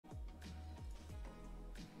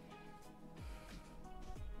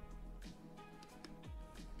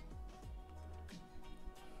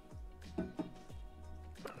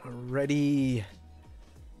Ready.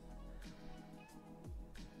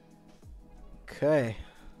 Okay.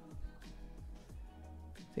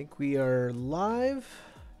 I think we are live.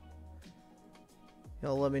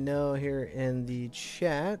 Y'all let me know here in the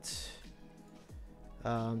chat.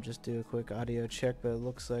 Just do a quick audio check, but it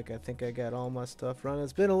looks like I think I got all my stuff running.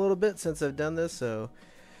 It's been a little bit since I've done this, so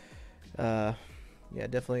yeah,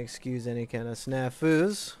 definitely excuse any kind of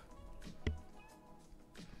snafus.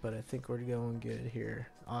 But I think we're going good here.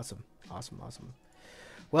 Awesome.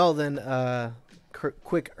 Well then,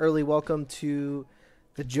 quick early welcome to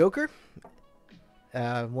the Joker,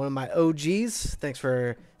 one of my OGs. Thanks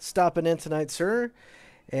for stopping in tonight, sir.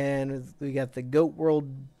 And we got the Goat World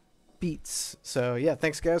Beats. So yeah,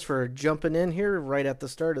 thanks guys for jumping in here right at the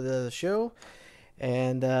start of the show.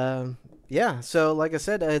 And yeah, so like I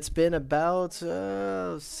said, it's been about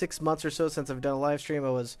 6 months or so since I've done a live stream. I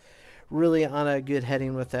was really on a good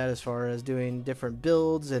heading with that as far as doing different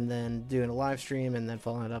builds and then doing a live stream and then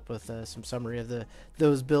following it up with some summary of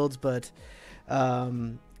those builds. But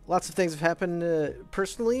lots of things have happened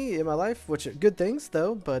personally in my life, which are good things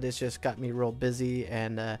though, but it's just got me real busy,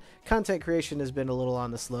 and content creation has been a little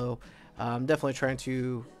on the slow. I'm definitely trying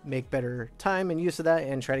to make better time and use of that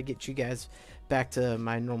and try to get you guys back to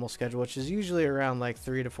my normal schedule, which is usually around like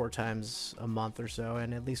 3 to 4 times a month or so,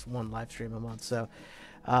 and at least one live stream a month. So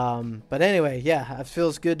but anyway, yeah, it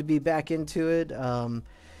feels good to be back into it.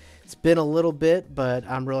 It's been a little bit, but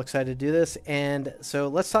I'm real excited to do this. And so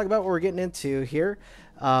let's talk about what we're getting into here.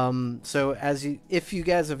 So if you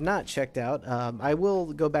guys have not checked out, I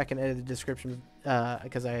will go back and edit the description,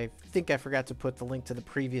 because I think I forgot to put the link to the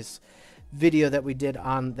previous video that we did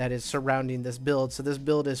on that is surrounding this build. So this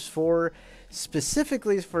build is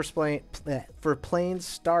specifically for playing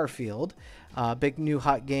Starfield. Big new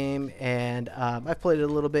hot game, and I've played it a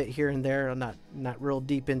little bit here and there. I'm not real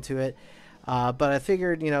deep into it, but I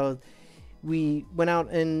figured, we went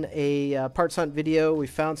out in a parts hunt video. We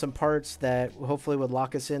found some parts that hopefully would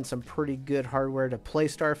lock us in some pretty good hardware to play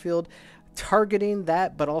Starfield, targeting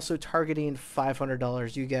that, but also targeting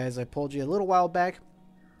 $500. You guys, I told you a little while back,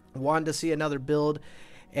 wanted to see another build,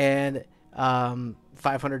 and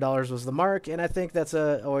 $500 was the mark, and I think that's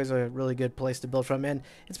always a really good place to build from. And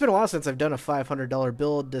it's been a while since I've done a $500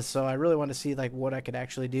 build, so I really want to see like what I could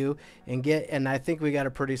actually do and get, and I think we got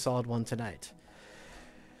a pretty solid one tonight.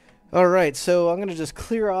 All right, so I'm gonna just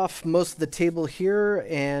clear off most of the table here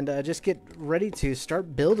and just get ready to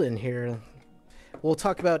start building here. We'll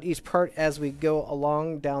talk about each part as we go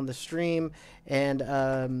along down the stream, and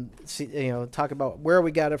talk about where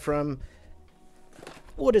we got it from,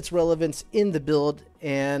 what its relevance in the build,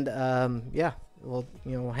 and yeah, we'll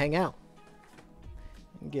hang out.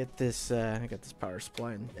 Get this. I got this power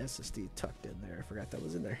supply and SSD tucked in there. I forgot that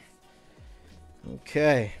was in there.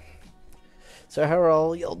 Okay. So how are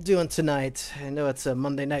all y'all doing tonight? I know it's a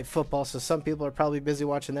Monday Night Football, so some people are probably busy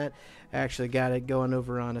watching that. I actually got it going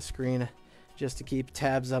over on a screen just to keep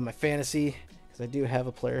tabs on my fantasy, because I do have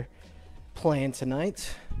a player playing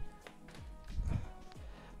tonight.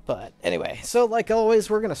 But anyway, so like always,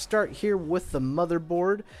 we're going to start here with the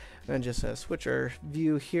motherboard. And just switch our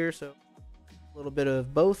view here, so a little bit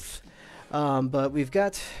of both. But we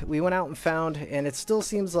went out and found, and it still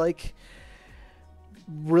seems like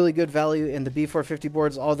really good value in the B450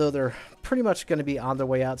 boards, although they're pretty much going to be on their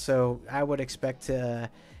way out. So I would expect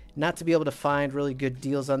not to be able to find really good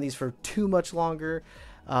deals on these for too much longer.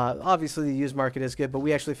 Obviously, the used market is good, but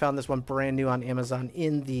we actually found this one brand new on Amazon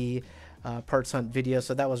in the parts hunt video,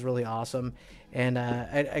 so that was really awesome. And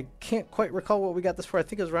I can't quite recall what we got this for. I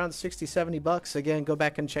think it was around 60-70 bucks. Again, go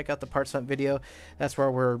back and check out the parts hunt video. That's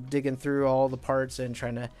where we're digging through all the parts and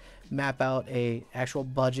trying to map out a actual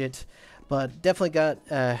budget. But definitely got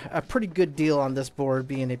a pretty good deal on this board,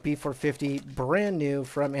 being a B450 brand new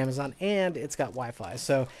from Amazon, and it's got Wi-Fi,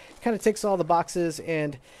 so it kind of ticks all the boxes.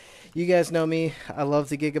 And you guys know me, I love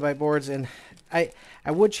the gigabyte boards, and I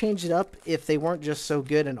would change it up if they weren't just so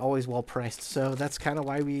good and always well priced. So that's kind of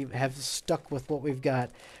why we have stuck with what we've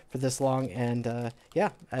got for this long. And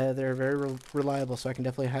yeah, they're very reliable, so I can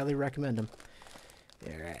definitely highly recommend them.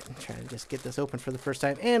 All right, I'm trying to just get this open for the first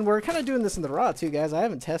time, and we're kind of doing this in the raw too, guys. I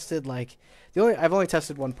haven't tested I've only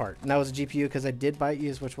tested one part, and that was a GPU, because I did buy it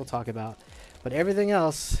used, which we'll talk about. But everything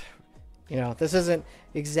else, this isn't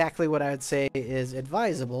exactly what I would say is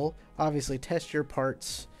advisable. Obviously, test your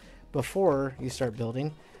parts before you start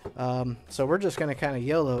building. So we're just going to kind of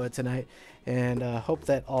YOLO it tonight and hope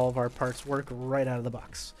that all of our parts work right out of the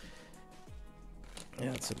box.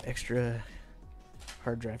 Got some extra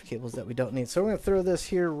hard drive cables that we don't need. So we're going to throw this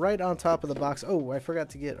here right on top of the box. Oh, I forgot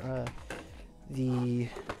to get the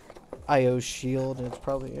IO shield, and it's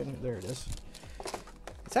probably in there. It is.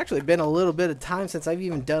 it's actually been a little bit of time since I've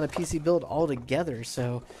even done a PC build altogether.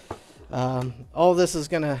 So all this is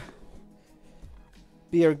going to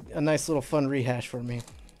be a nice little fun rehash for me.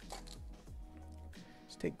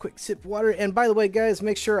 Just take a quick sip of water. And by the way, guys,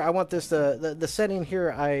 make sure I want this, the setting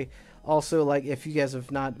here. I also like, if you guys have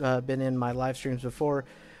not been in my live streams before,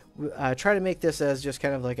 try to make this as just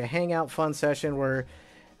kind of like a hangout fun session where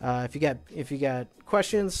if you got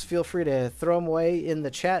questions, feel free to throw them away in the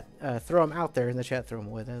chat. Throw them out there in the chat. Throw them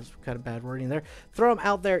away. That was kind of bad wording there. Throw them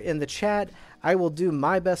out there in the chat. I will do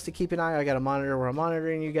my best to keep an eye. I got a monitor where I'm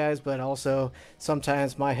monitoring you guys, but also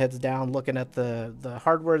sometimes my head's down looking at the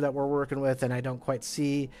hardware that we're working with, and I don't quite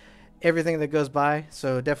see everything that goes by.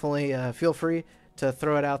 So definitely feel free to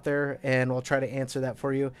throw it out there, and we'll try to answer that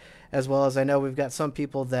for you. As well as I know we've got some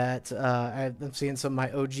people that I'm seeing some of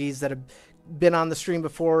my OGs that have been on the stream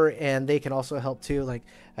before, and they can also help too. Like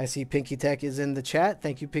I see Pinky Tech is in the chat.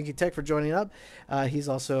 Thank you, Pinky Tech, for joining up. He's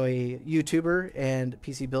also a YouTuber and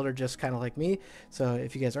PC builder, just kind of like me. So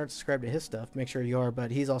if you guys aren't subscribed to his stuff, make sure you are.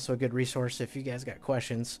 But he's also a good resource if you guys got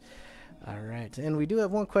questions. All right, and we do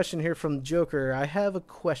have one question here from Joker. I have a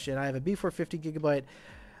question. I have a B450 gigabyte.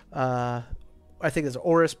 I think it's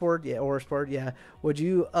Aorus board. Yeah, Aorus board. Yeah. Would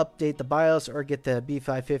you update the BIOS or get the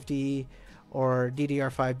B550 or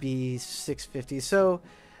DDR5 B650? So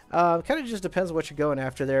kind of just depends on what you're going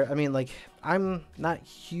after there. I mean, like, I'm not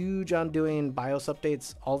huge on doing BIOS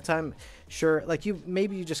updates all the time. Sure, like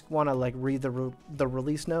maybe you just want to like read the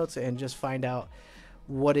release notes and just find out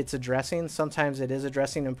what it's addressing. Sometimes it is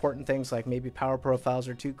addressing important things, like maybe power profiles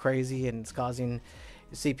are too crazy and it's causing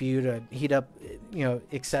CPU to heat up, you know,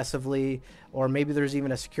 excessively, or maybe there's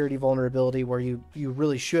even a security vulnerability where you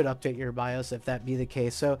really should update your BIOS if that be the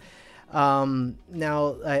case. So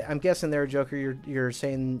now I'm guessing there, Joker, you're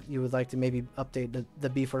saying you would like to maybe update the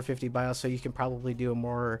B450 BIOS so you can probably do a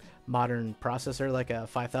more modern processor, like a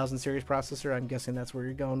 5000 series processor. I'm guessing that's where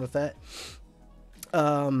you're going with that.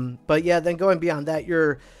 But yeah, then going beyond that,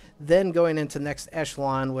 you're then going into next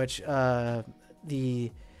echelon, which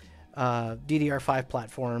the DDR5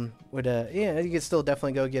 platform would, yeah, you could still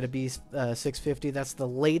definitely go get a B650. That's the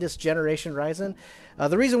latest generation Ryzen.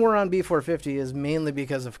 The reason we're on B450 is mainly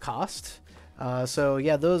because of cost. So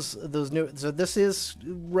yeah, those new, so this is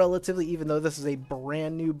relatively, even though this is a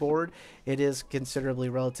brand new board, it is considerably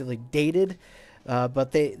relatively dated,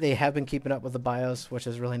 but they have been keeping up with the BIOS, which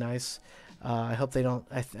is really nice. I hope they don't,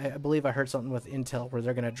 I believe I heard something with Intel where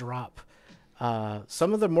they're going to drop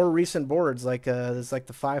some of the more recent boards, like there's like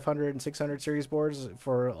the 500 and 600 series boards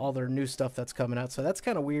for all their new stuff that's coming out. So that's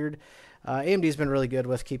kind of weird. AMD's been really good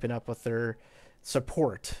with keeping up with their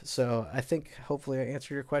support. So I think hopefully I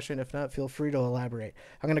answered your question. If not, feel free to elaborate.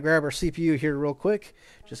 I'm going to grab our CPU here real quick.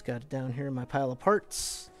 Just got it down here in my pile of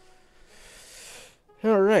parts.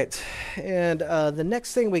 All right, and the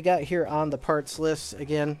next thing we got here on the parts list,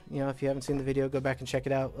 again, you know, if you haven't seen the video, go back and check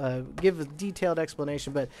it out. Give a detailed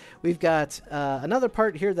explanation, but we've got another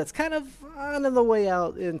part here that's kind of on the way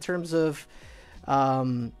out in terms of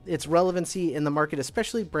its relevancy in the market,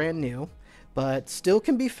 especially brand new, but still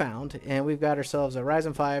can be found. And we've got ourselves a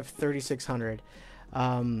Ryzen 5 3600.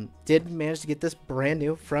 Did manage to get this brand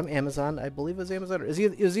new from Amazon. I believe it was Amazon.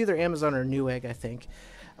 It was either Amazon or Newegg, I think.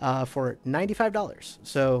 For $95.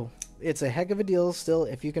 So it's a heck of a deal still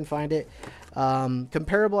if you can find it.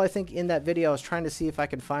 Comparable, I think, in that video, I was trying to see if I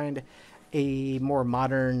could find a more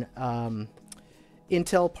modern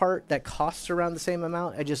Intel part that costs around the same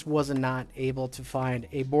amount. I just was not able to find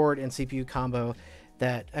a board and CPU combo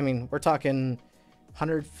that, I mean, we're talking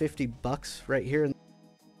 $150 right here.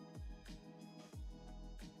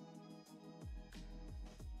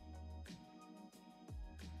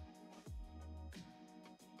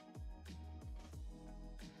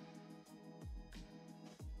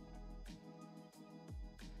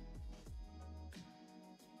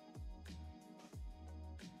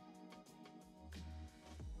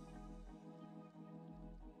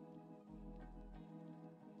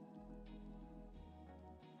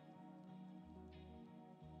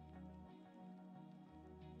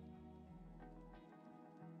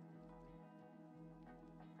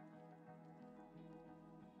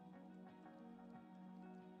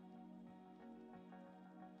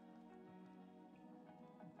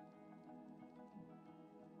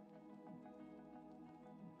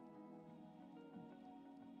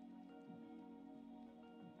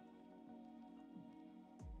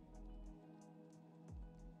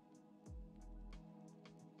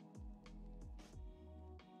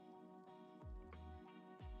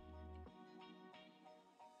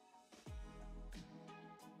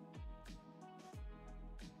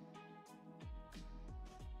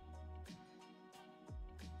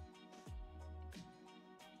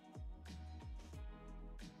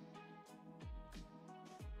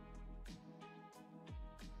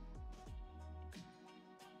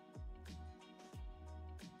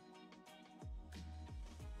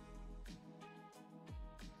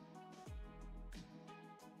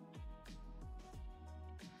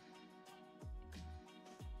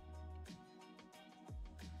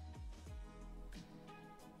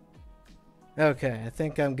 Okay, I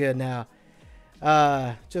think I'm good now.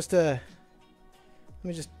 Just let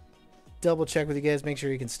me just double check with you guys, make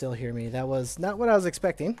sure you can still hear me. That was not what I was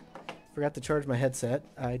expecting. Forgot to charge my headset.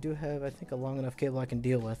 I do have, I think, a long enough cable I can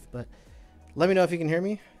deal with, but let me know if you can hear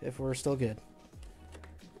me, if we're still good.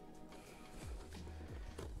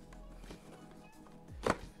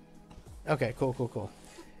 Okay, cool.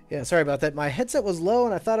 Yeah, sorry about that. My headset was low,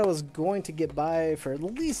 and I thought I was going to get by for at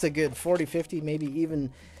least a good 40, 50, maybe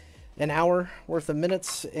even an hour worth of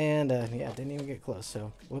minutes, and yeah, didn't even get close,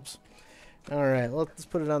 so whoops. All right, let's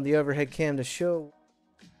put it on the overhead cam to show.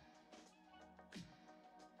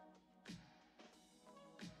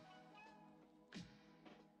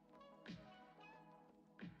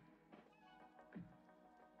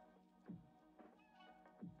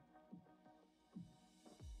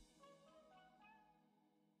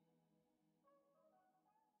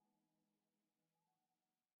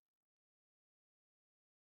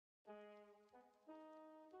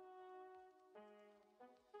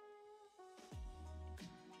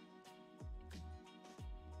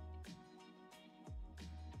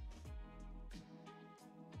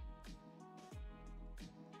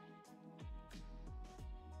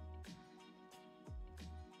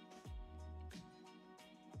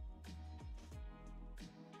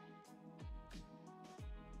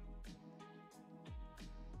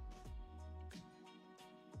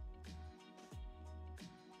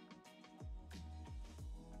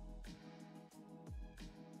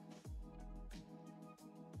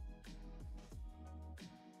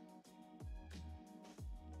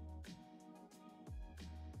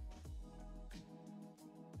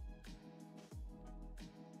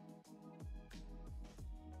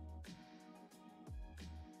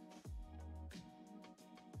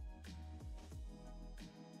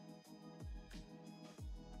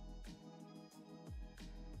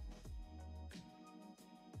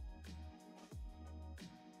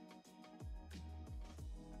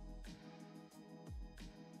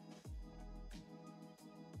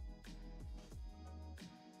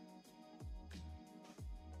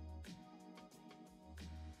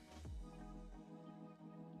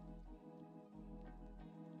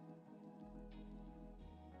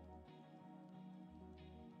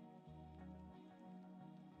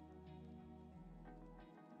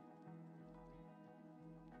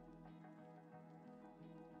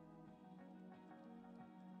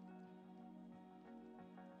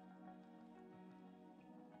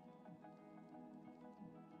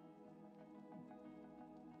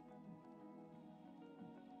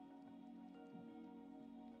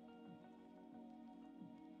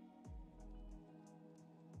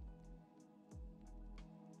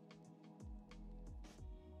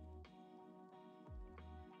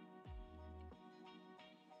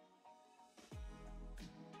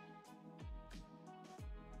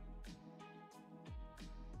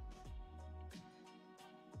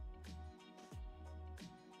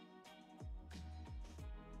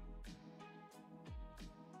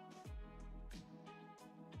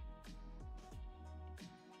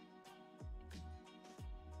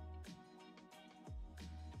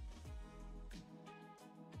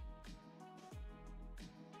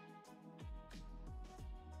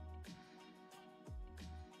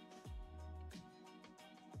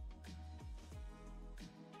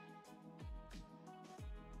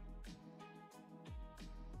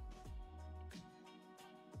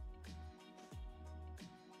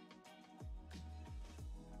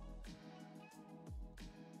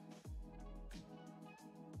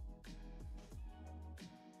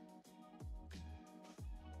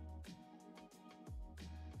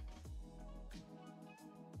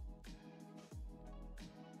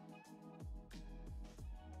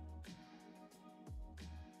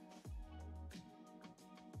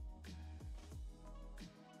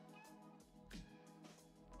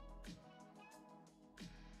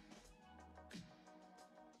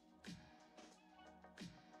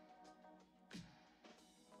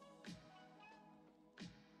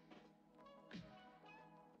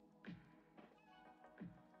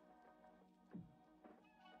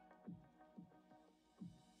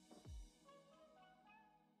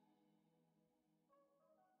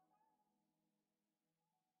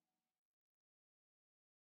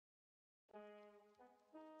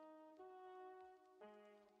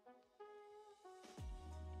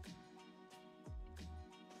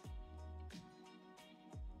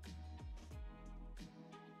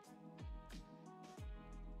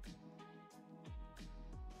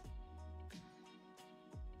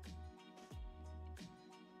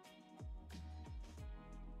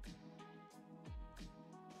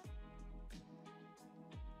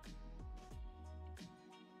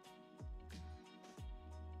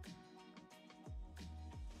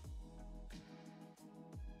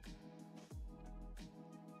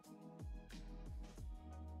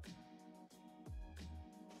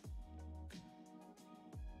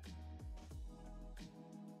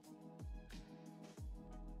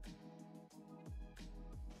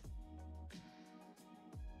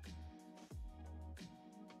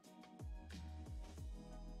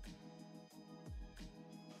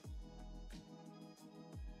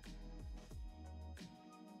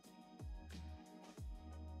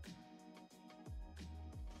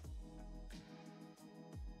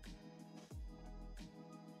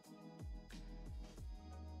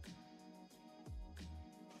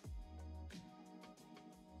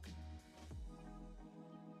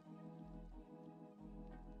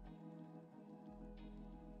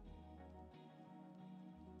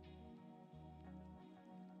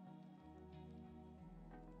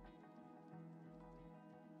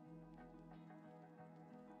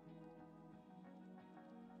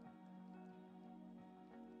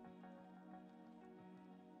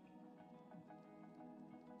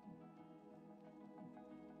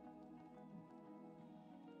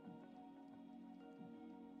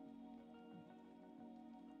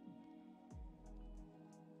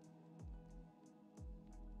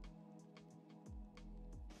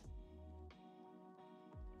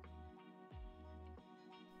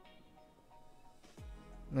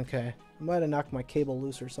 Okay. I might have knocked my cable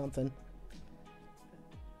loose or something.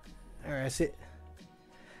 Alright,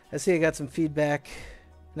 I see I got some feedback.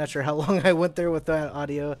 Not sure how long I went there with that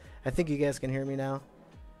audio. I think you guys can hear me now.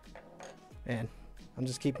 Man, I'm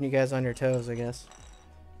just keeping you guys on your toes, I guess.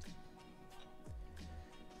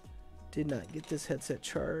 Did not get this headset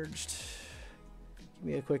charged. Give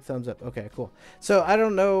me a quick thumbs up. Okay, cool. So I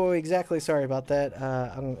don't know exactly. Sorry about that.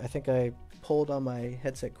 I think I pulled on my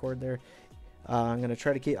headset cord there. I'm gonna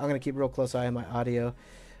keep a real close eye on my audio.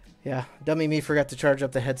 Yeah, dummy me forgot to charge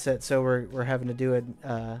up the headset, so we're having to do it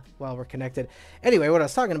while we're connected. Anyway, what I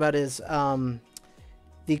was talking about is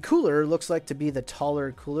the cooler looks like to be the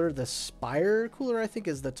taller cooler. The Spire cooler, I think,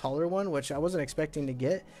 is the taller one, which I wasn't expecting to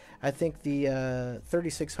get. I think the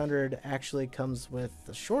 3600 actually comes with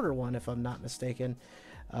the shorter one, if I'm not mistaken.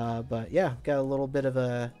 But yeah, got a little bit of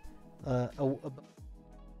a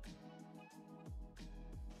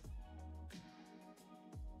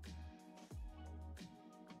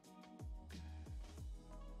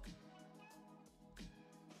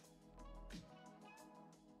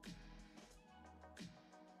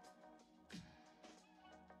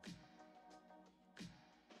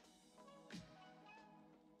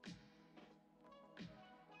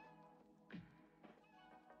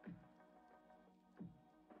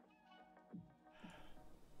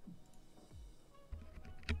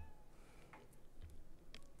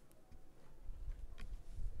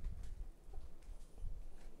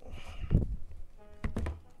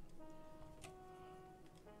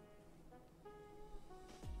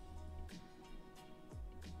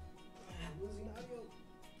losing audio.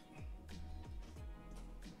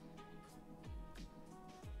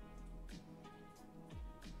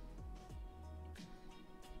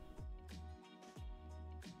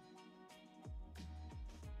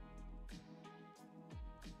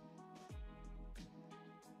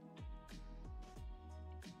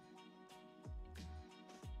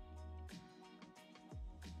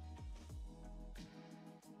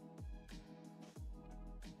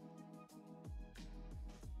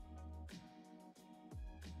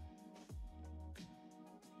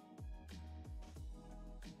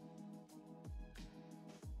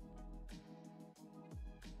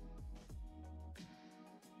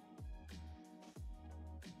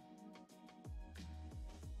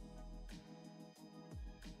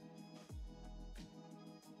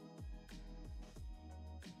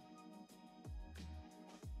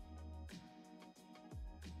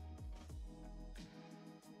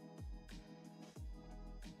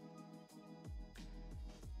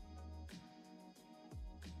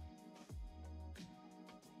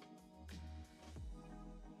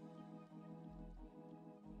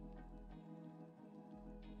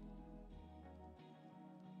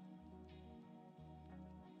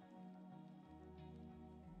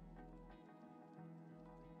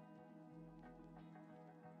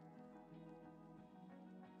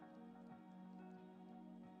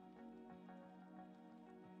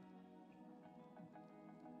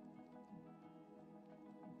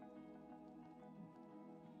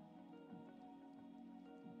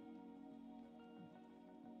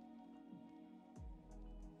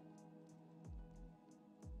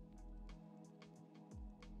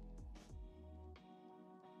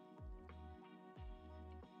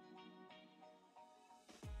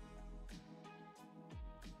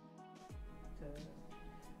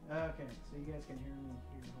 Okay, so you guys can hear me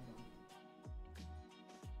here. Hold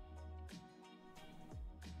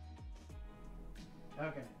on.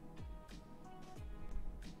 Okay.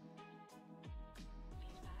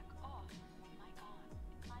 Feedback off. Mic on.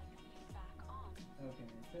 Mic feedback on. Okay,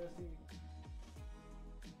 testing.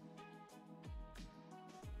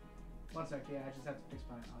 One sec, yeah, I just have to fix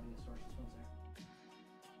my audio sources. One sec.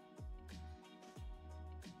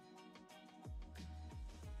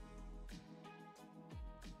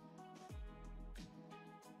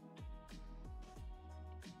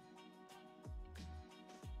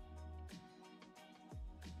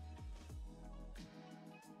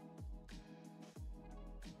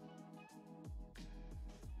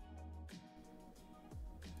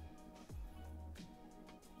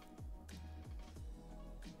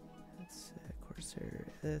 Corsair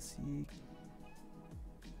SE. Okay.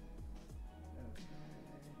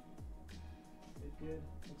 Good.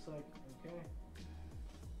 Looks like okay.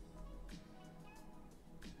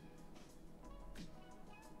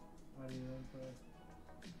 Audio input.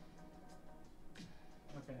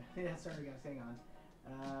 Okay. Yeah, sorry guys, hang on.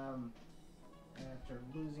 After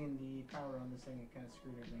losing the power on this thing, it kind of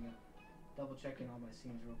screwed everything up. Double checking all my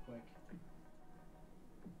scenes real quick.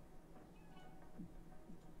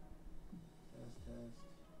 Test.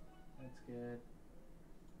 That's good.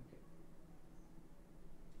 Okay.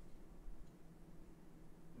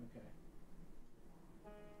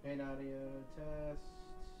 Main audio test.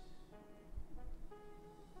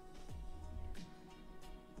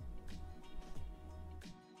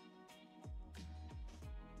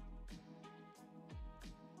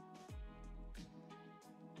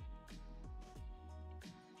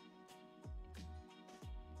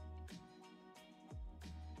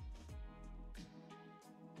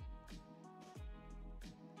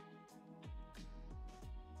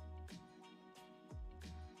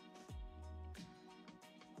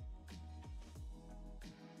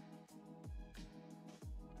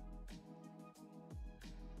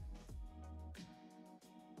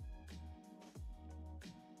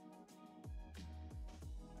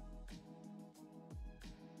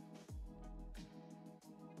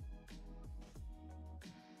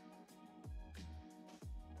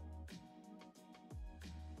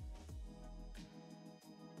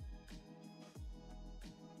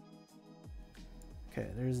 Okay,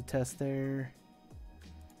 there's a test there.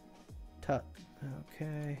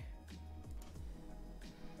 Okay.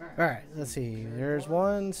 All right, let's see. There's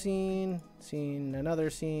one scene, another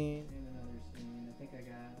scene, and another scene. I think I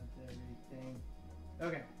got everything.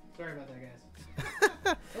 Okay, sorry about that,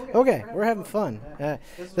 guys. Okay, we're having fun.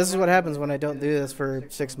 This is what happens when I don't do this for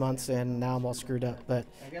 6 months, and now I'm all screwed up. But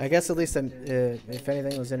I guess at least if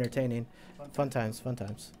anything was entertaining, fun times.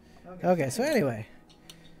 Okay, so anyway.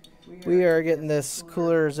 We are getting this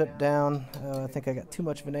cooler zipped down. I think I got too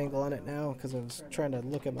much of an angle on it now because I was trying to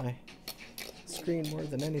look at my screen more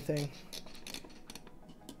than anything.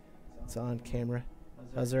 It's on camera.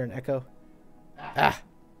 Is there an echo? Ah!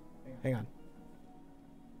 Hang on.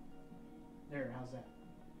 There, how's that?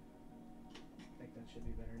 I think that should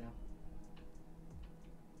be better now.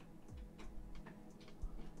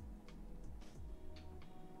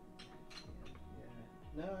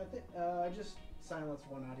 Yeah. No, I think I just silence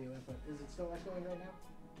one audio input. Is it still echoing right now?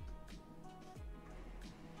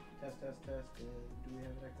 Test. Do we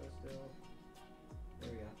have an echo still?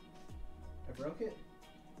 There we go. I broke it?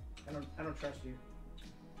 I don't trust you.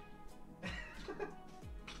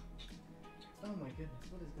 Oh my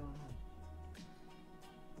goodness, what is going on?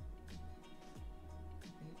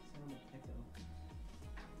 Faint sound of echo.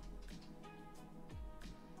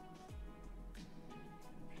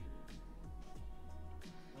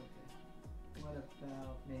 What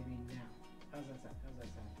about maybe now? How's that sound?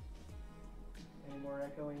 Any more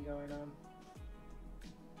echoing going on?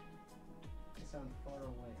 I sound far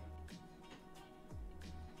away.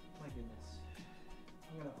 My goodness.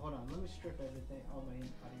 I'm gonna hold on. Let me strip everything, all my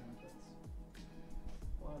audio inputs.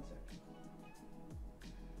 1 second.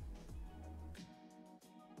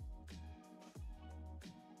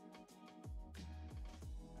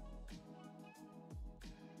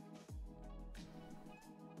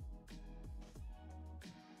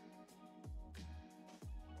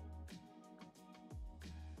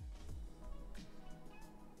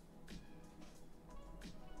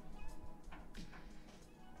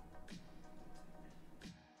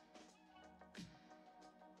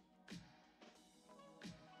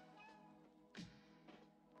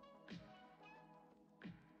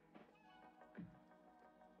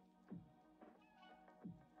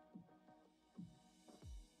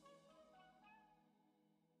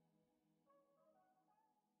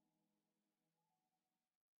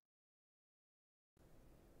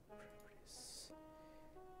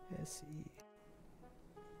 SE.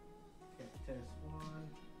 Okay, test 1.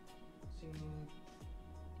 Scene.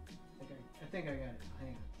 I think I got it. Hang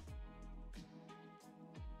on.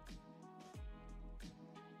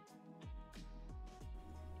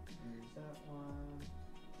 There's that one.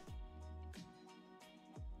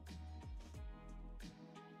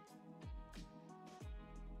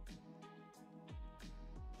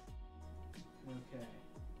 Okay.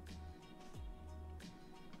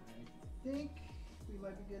 I think we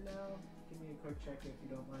might be good now. Give me a quick check if you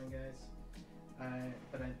don't mind, guys.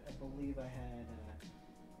 But I believe I had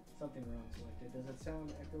something wrong selected. Does it sound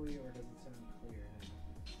echoey or does it sound clear now?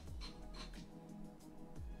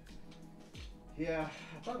 Yeah,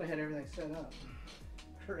 I thought I had everything set up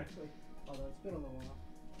correctly, although it's been a little while.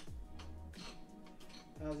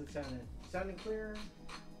 How's it sounding? Sounding clear?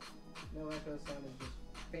 No echo, sound is just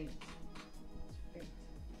faint. It's faint.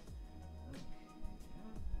 Okay.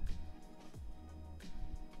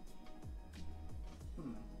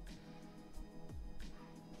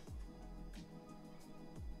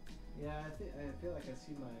 Yeah, I feel like I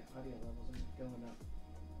see my audio levels are going up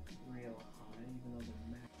real high, even though they're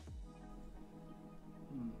max.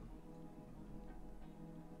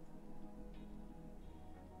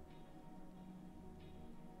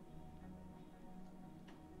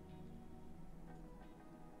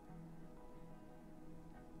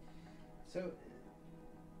 So,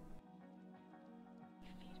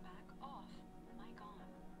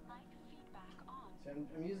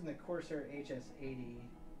 I'm using the Corsair HS80.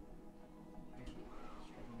 I'm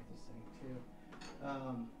struggling with this thing too.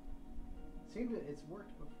 It's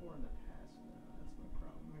worked before in the past. That's my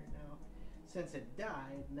problem right now. Since it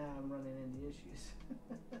died, now I'm running into issues.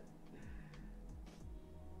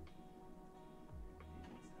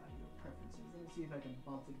 Audio preferences. Let me see if I can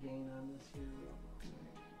bump the gain on this here real quick.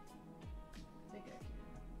 I think I can.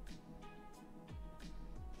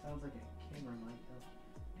 Sounds like a camera mic though.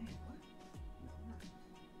 Man, what? No.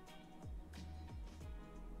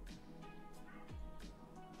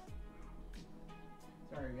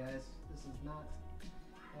 Sorry guys, this is not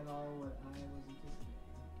at all what I was anticipating.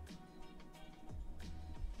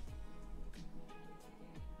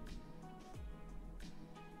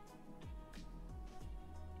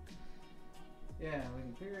 Yeah, we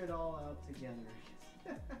can figure it all out together.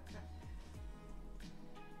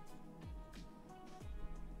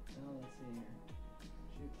 Well, let's see here.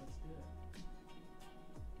 Shoot, let's do it.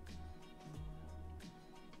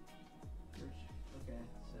 Okay,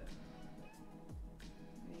 so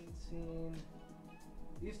main scene.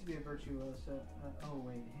 Used to be a virtuoso. Oh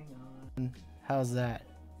wait, hang on. How's that?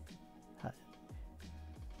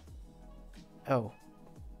 Oh.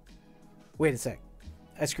 Wait a sec.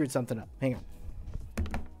 I screwed something up. Hang on.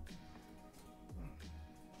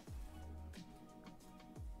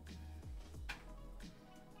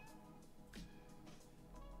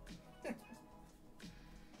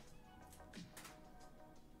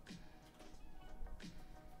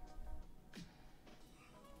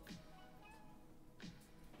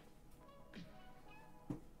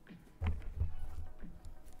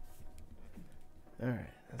 All right.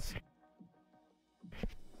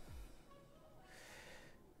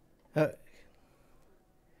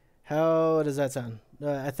 How does that sound?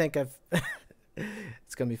 I think I've.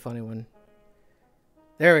 It's gonna be funny when.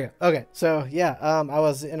 There we go. Okay, so yeah, I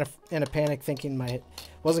was in a panic, thinking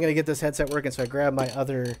wasn't gonna get this headset working, so I grabbed my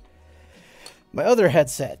other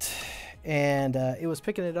headset, and it was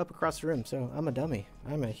picking it up across the room. So I'm a dummy.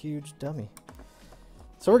 I'm a huge dummy.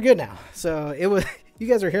 So we're good now. So it was. You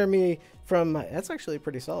guys are hearing me from. That's actually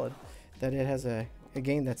pretty solid. That it has a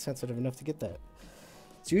gain that's sensitive enough to get that.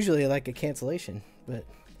 It's usually like a cancellation, but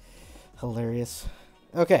hilarious.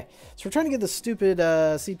 Okay, so we're trying to get the stupid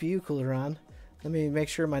CPU cooler on. Let me make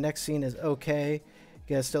sure my next scene is okay.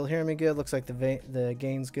 You guys still hearing me good? Looks like the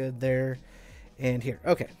gain's good there and here.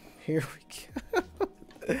 Okay, here we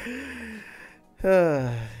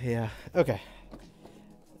go. Yeah, okay.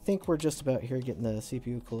 I think we're just about here getting the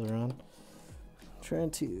CPU cooler on.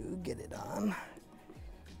 Trying to get it on.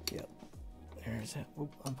 Yep. There's that.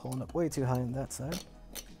 Oop, I'm pulling up way too high on that side.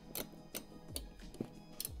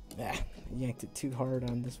 Yeah, yanked it too hard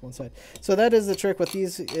on this one side. So that is the trick with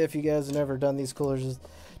these. If you guys have never done these coolers, is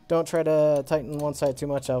don't try to tighten one side too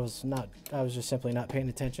much. I was just simply not paying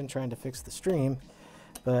attention, trying to fix the stream.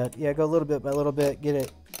 But yeah, go little bit by little bit. Get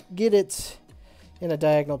it in a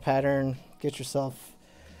diagonal pattern. Get yourself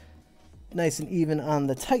nice and even on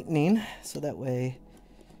the tightening, so that way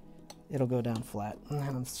it'll go down flat. And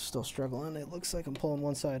I'm still struggling. It looks like I'm pulling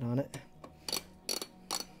one side on it.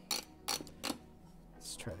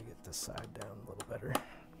 Let's try to get this side down a little better.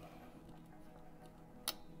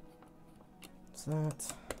 What's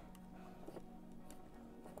that?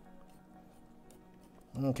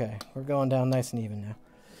 Okay, we're going down nice and even now.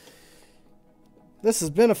 This has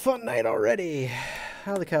been a fun night already.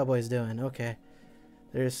 How are the Cowboys doing? Okay.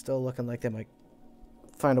 They're still looking like they might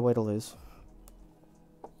find a way to lose.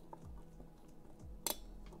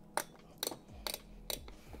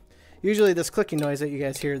 Usually this clicking noise that you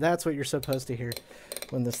guys hear, that's what you're supposed to hear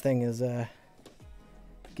when this thing is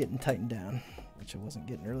getting tightened down, which I wasn't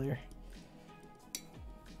getting earlier.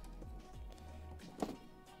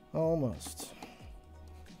 Almost.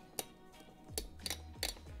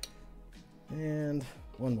 And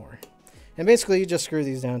one more. And basically you just screw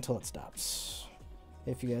these down until it stops,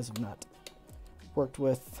 if you guys have not worked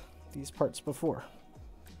with these parts before.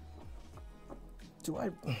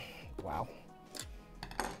 Wow.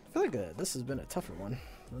 I feel like this has been a tougher one.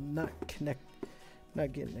 I'm not getting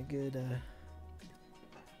a good,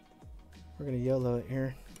 we're gonna YOLO it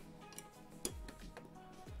here.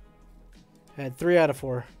 I had 3 out of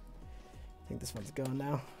 4. I think this one's going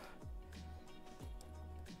now.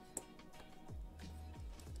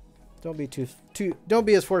 Don't be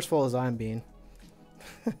as forceful as I'm being.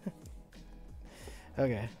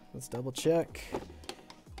 Okay, let's double check.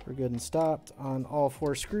 We're good and stopped on all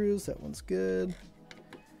 4 screws. That one's good.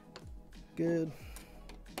 Good.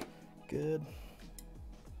 Good.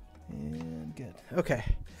 And good. Okay.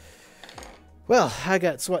 Well, I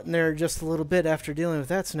got sweating there just a little bit after dealing with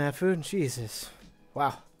that snafu. Jesus.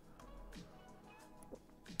 Wow.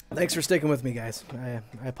 Thanks for sticking with me, guys. I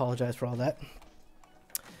apologize for all that.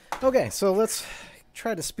 Okay, so let's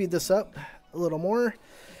try to speed this up a little more.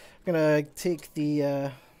 I'm going to take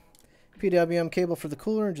the PWM cable for the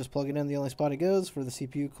cooler and just plug it in the only spot it goes for the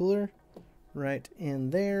CPU cooler. Right in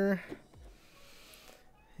there.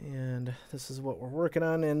 And this is what we're working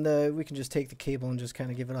on. And we can just take the cable and just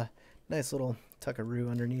kind of give it a nice little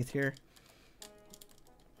tuckaroo underneath here.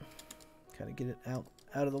 Kind of get it out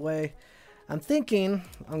of the way. I'm thinking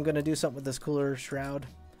I'm going to do something with this cooler shroud.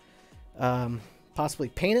 Possibly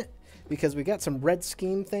paint it, because we got some red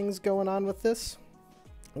scheme things going on with this,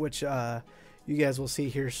 which you guys will see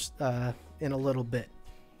here in a little bit.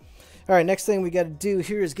 All right, next thing we got to do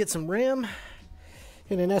here is get some RAM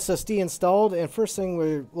and an SSD installed. And first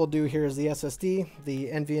thing we'll do here is the SSD, the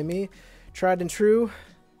NVMe, tried and true,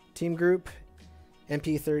 Team Group,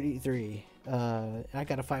 MP33. I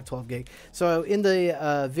got a 512 gig. So in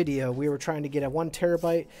the video, we were trying to get a 1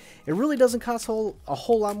 terabyte. It really doesn't cost a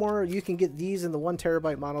whole lot more. You can get these in the 1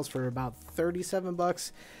 terabyte models for about 37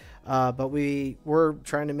 bucks. But we were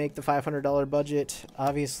trying to make the $500 budget.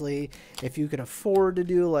 Obviously, if you can afford to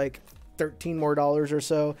do like $13 more or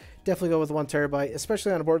so, definitely go with 1 terabyte,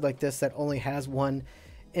 especially on a board like this that only has one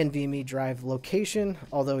NVMe drive location.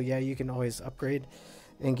 Although, yeah, you can always upgrade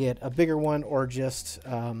and get a bigger one, or just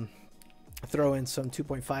throw in some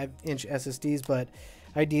 2.5-inch SSDs. But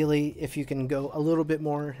ideally, if you can go a little bit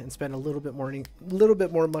more and spend a little bit more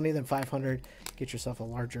money than $500, get yourself a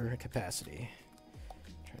larger capacity.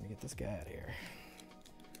 Trying to get this guy out of here.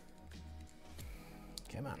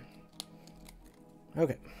 Come on.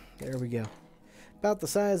 Okay, there we go. About the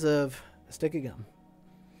size of a stick of gum.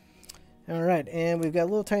 All right, and we've got a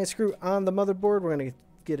little tiny screw on the motherboard. We're going to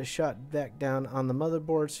get a shot back down on the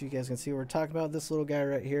motherboard so you guys can see what we're talking about. This little guy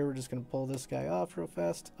right here, we're just going to pull this guy off real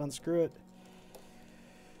fast, unscrew it.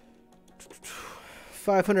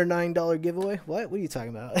 $509 giveaway. What are you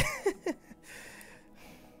talking about?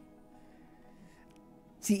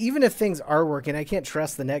 See, even if things are working, I can't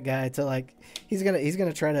trust the net guy to, like, he's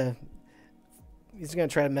gonna try to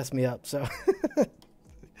mess me up. So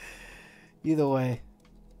either way,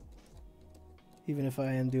 even if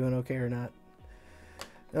I am doing okay or not.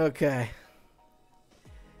 Okay.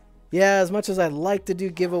 Yeah, as much as I'd like to do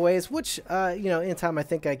giveaways, which, you know, in time I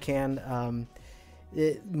think I can,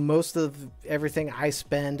 most of everything I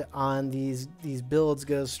spend on these builds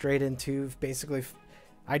goes straight into, basically,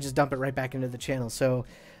 I just dump it right back into the channel. So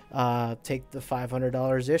take the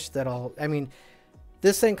 $500-ish I mean,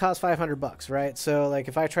 this thing costs 500 bucks, right? So like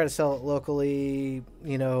if I try to sell it locally,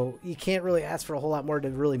 you know, you can't really ask for a whole lot more to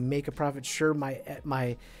really make a profit. Sure,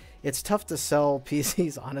 it's tough to sell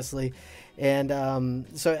PCs, honestly. And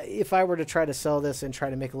so if I were to try to sell this and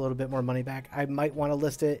try to make a little bit more money back, I might want to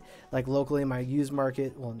list it like locally in my used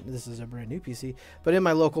market. Well, this is a brand new PC, but in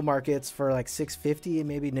my local markets for like $650 and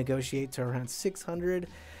maybe negotiate to around $600.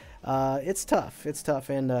 It's tough. It's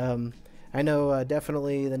tough. And I know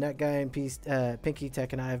definitely the Net Guy and Pinky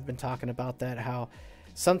Tech and I have been talking about that, how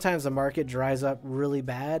sometimes the market dries up really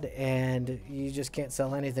bad and you just can't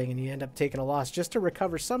sell anything and you end up taking a loss just to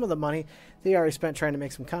recover some of the money they already spent trying to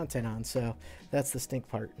make some content on. So that's the stink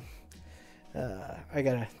part. I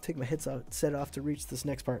gotta take my headset off to reach this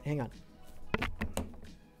next part. Hang on.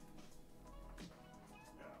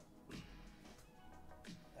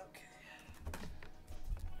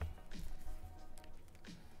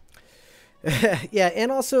 Okay. Yeah,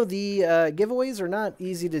 and also the giveaways are not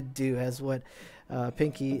easy to do, as what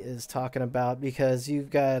Pinky is talking about, because you've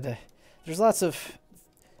got there's lots of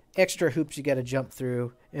extra hoops you got to jump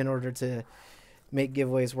through in order to make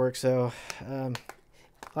giveaways work. So a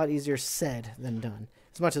lot easier said than done,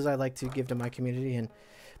 as much as I like to give to my community.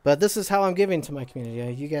 But this is how I'm giving to my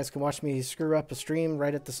community. You guys can watch me screw up a stream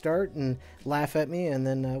right at the start and laugh at me, and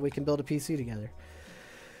then we can build a PC together.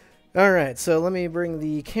 Alright, so let me bring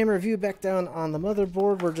the camera view back down on the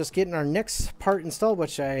motherboard. We're just getting our next part installed,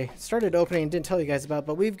 which I started opening and didn't tell you guys about.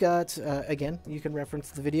 But we've got, again, you can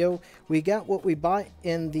reference the video. We got what we bought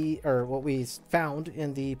in the, or what we found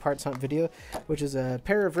in the parts hunt video, which is a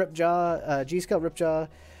pair of Ripjaw, G-Scale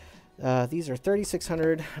Ripjaw. These are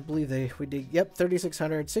 3600, I believe we did, yep,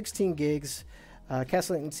 3600, 16 gigs. Cast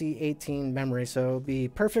latency 18 memory, so it'll be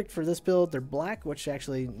perfect for this build. They're black, which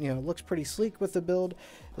actually, you know, looks pretty sleek with the build.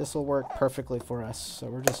 This will work perfectly for us. So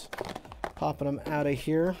we're just popping them out of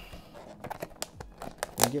here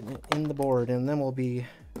and getting it in the board, and then we'll be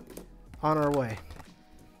on our way.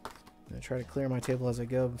 I'm gonna try to clear my table as I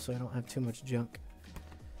go so I don't have too much junk.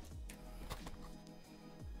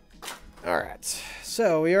 All right,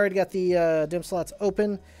 so we already got the DIMM slots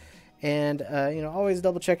open. And you know, always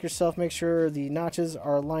double check yourself. Make sure the notches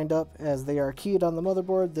are lined up as they are keyed on the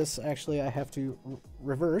motherboard. This actually I have to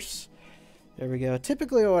reverse. There we go.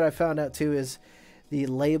 Typically, what I found out too is the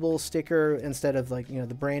label sticker, instead of like, you know,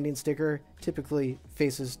 the branding sticker, typically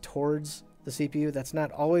faces towards the CPU. That's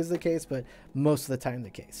not always the case, but most of the time the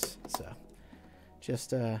case. So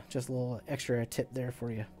just a little extra tip there for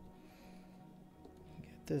you.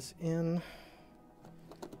 Get this in.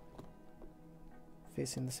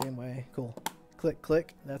 Facing the same way. Cool. Click,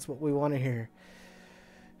 click. That's what we want to hear.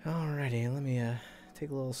 Alrighty, let me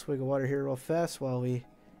take a little swig of water here real fast while we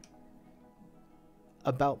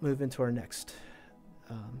about move into our next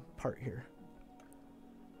part here.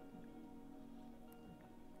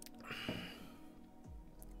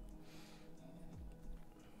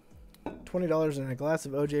 $20 and a glass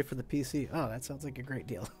of OJ for the PC. Oh, that sounds like a great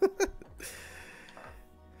deal.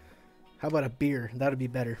 How about a beer? That would be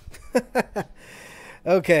better.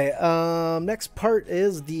 Okay, next part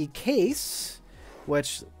is the case,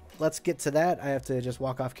 which let's get to that. I have to just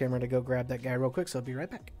walk off camera to go grab that guy real quick, so I'll be right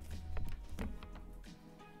back.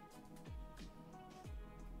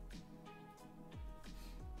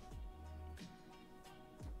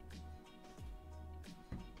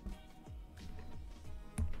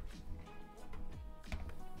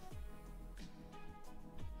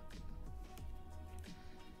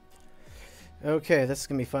 Okay, this is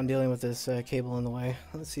gonna be fun dealing with this cable in the way.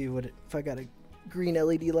 Let's see if I got a green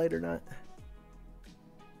LED light or not.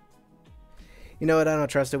 You know what? I don't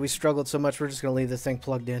trust it. We struggled so much. We're just gonna leave this thing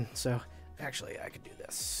plugged in. So actually, I could do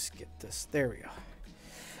this. Get this. There we go.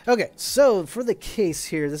 Okay, so for the case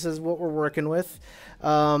here, this is what we're working with.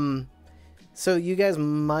 So you guys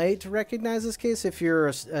might recognize this case if you're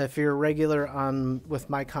a regular on with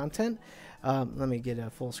my content. Let me get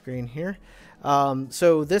a full screen here.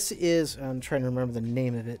 So this is, I'm trying to remember the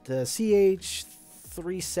name of it, the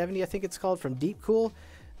CH370, I think it's called, from Deep Cool.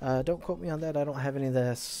 Don't quote me on that. I don't have any of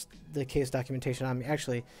the case documentation on me.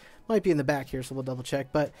 Actually, might be in the back here, so we'll double check.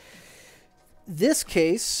 But this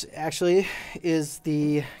case actually is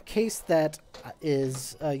the case that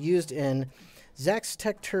is used in Zach's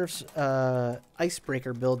Tech Turf's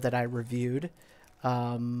icebreaker build that I reviewed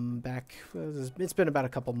back. It's been about a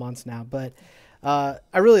couple months now, but I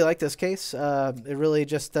really like this case. It really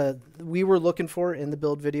just we were looking for in the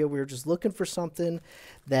build video. We were just looking for something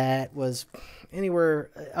that was anywhere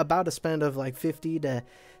about a spend of like $50 to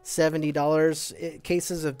 $70.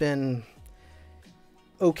 Cases have been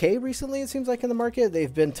okay recently. It seems like in the market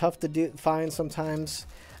they've been tough to find sometimes,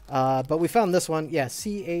 but we found this one. Yeah,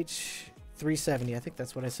 CH370. I think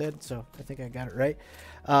that's what I said. So I think I got it right.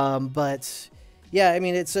 But yeah, I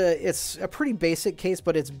mean, it's a pretty basic case,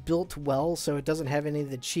 but it's built well, so it doesn't have any of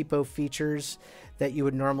the cheapo features that you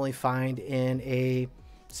would normally find in a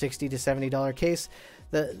 $60 to $70 case.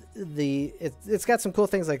 It's got some cool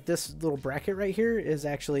things, like this little bracket right here is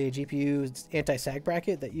actually a GPU anti-sag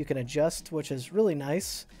bracket that you can adjust, which is really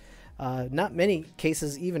nice. Not many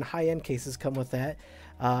cases, even high-end cases, come with that.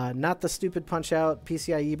 Not the stupid punch-out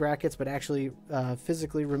PCIe brackets, but actually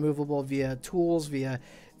physically removable via tools,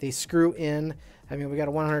 they screw in. I mean, we got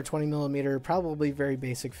a 120 millimeter, probably very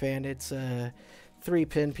basic fan. It's a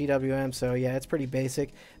 3-pin PWM, so yeah, it's pretty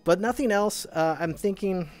basic. But nothing else. I'm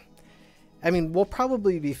thinking, I mean, we'll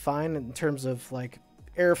probably be fine in terms of like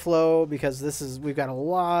airflow, because we've got a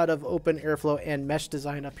lot of open airflow and mesh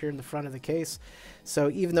design up here in the front of the case. So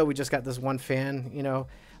even though we just got this one fan, you know,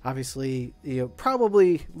 obviously, you know,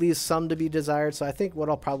 probably leaves some to be desired. So I think what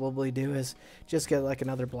I'll probably do is just get like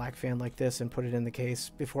another black fan like this and put it in the case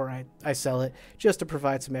before I sell it, just to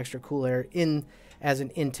provide some extra cool air in as an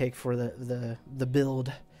intake for the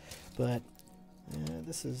build. But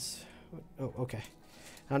this is, oh, okay.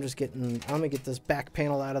 I'm gonna get this back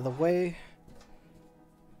panel out of the way.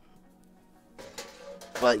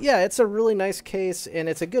 But yeah, it's a really nice case, and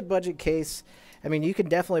it's a good budget case. I mean, you can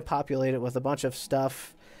definitely populate it with a bunch of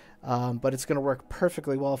stuff. But it's going to work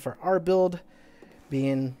perfectly well for our build,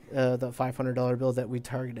 being the $500 build that we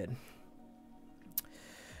targeted.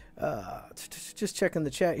 Just checking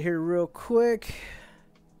the chat here real quick.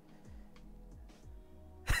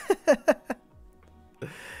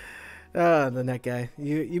 The net guy.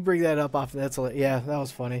 You bring that up often. Yeah, that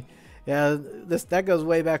was funny. Yeah, that goes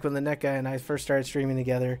way back when the net guy and I first started streaming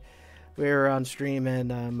together. We were on stream,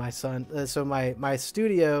 and my son, so my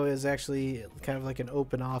studio is actually kind of like an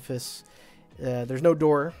open office. There's no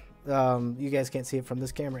door. You guys can't see it from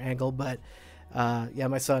this camera angle, but yeah,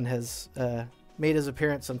 my son has made his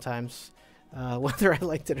appearance sometimes, whether I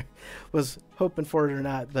liked it or was hoping for it or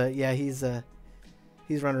not. But yeah, he's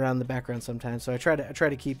running around in the background sometimes, so I try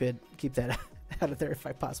to keep that out of there if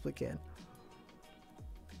I possibly can.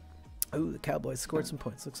 Oh, the Cowboys scored some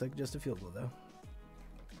points. Looks like just a field goal, though.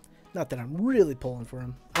 Not that I'm really pulling for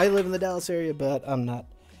them. I live in the Dallas area, but I'm not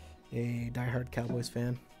a diehard Cowboys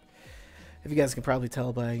fan. If you guys can probably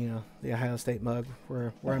tell by, you know, the Ohio State mug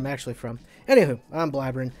where I'm actually from. Anywho, I'm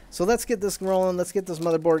blabbering. So let's get this rolling. Let's get this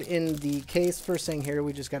motherboard in the case. First thing here,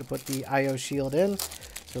 we just got to put the I/O shield in.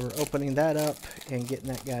 So we're opening that up and getting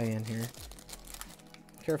that guy in here.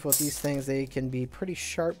 Careful with these things. They can be pretty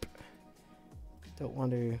sharp. Don't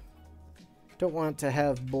want to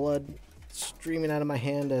have blood streaming out of my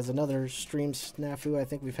hand as another stream snafu. I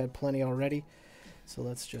think we've had plenty already. So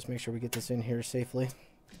let's just make sure we get this in here safely.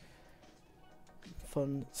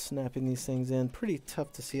 Fun snapping these things in. Pretty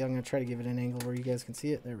tough to see. I'm going to try to give it an angle where you guys can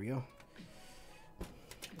see it. There we go.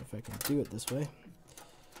 If I can do it this way.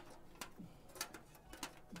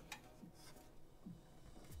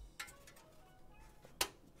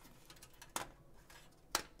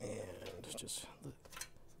 And just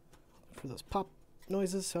for those pop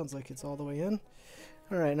noises. Sounds like it's all the way in.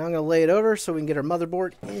 Alright, now I'm going to lay it over so we can get our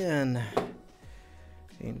motherboard in.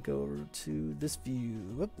 And go over to this view.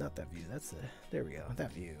 Whoop, not that view. That's the... There we go.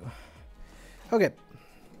 That view. Okay.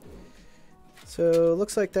 So,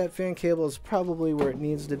 looks like that fan cable is probably where it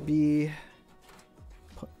needs to be.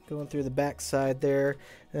 Going through the back side there.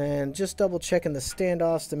 And just double checking the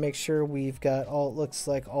standoffs to make sure we've got all... Looks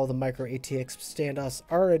like all the micro ATX standoffs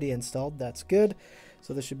already installed. That's good.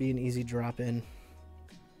 So, this should be an easy drop in.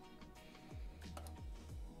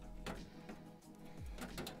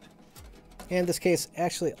 And this case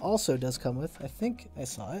actually also does come with, I think I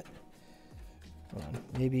saw it. Hold on,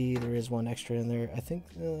 maybe there is one extra in there. I think,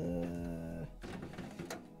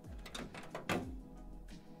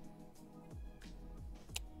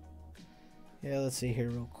 yeah, let's see here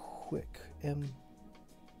real quick.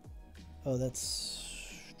 Oh,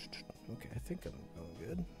 that's, okay, I think I'm going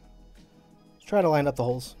good. Let's try to line up the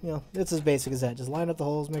holes. You know, it's as basic as that. Just line up the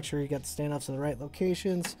holes, make sure you got the standoffs in the right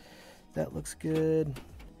locations. That looks good.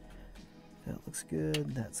 That looks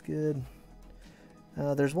good. That's good.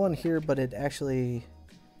 There's one here, but it actually...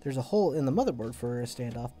 There's a hole in the motherboard for a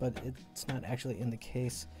standoff, but it's not actually in the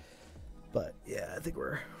case. But, yeah, I think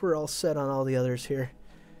we're all set on all the others here.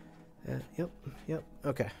 Yep.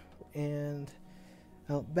 Okay. And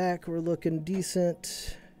out back, we're looking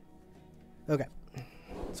decent. Okay.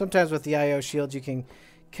 Sometimes with the I/O shield, you can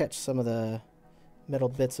catch some of the metal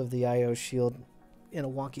bits of the I/O shield in a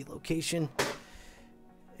wonky location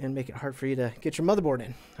and make it hard for you to get your motherboard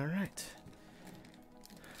in. All right.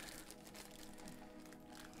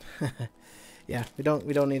 Yeah, we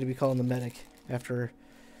don't need to be calling the medic after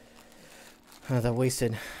that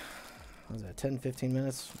wasted, what was that, 10-15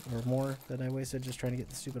 minutes or more that I wasted just trying to get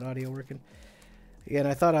the stupid audio working. Again,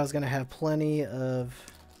 I thought I was going to have plenty of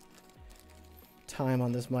time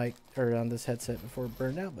on this mic or on this headset before it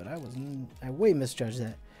burned out, but I way misjudged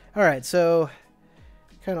that. All right, so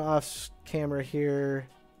kind of off camera here.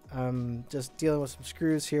 Just dealing with some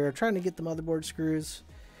screws here. Trying to get the motherboard screws.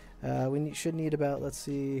 We should need about, let's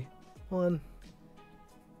see, 1,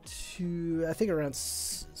 2, I think around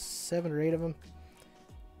 7 or 8 of them.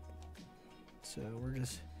 So we're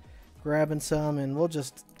just grabbing some, and we'll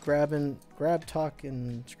just grab, talk,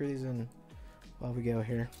 and screw these in while we go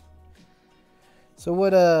here. So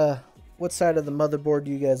what side of the motherboard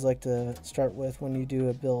do you guys like to start with when you do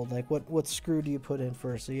a build? Like what screw do you put in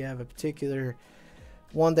first? So you have a particular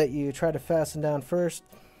one that you try to fasten down first.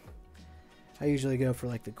 I usually go for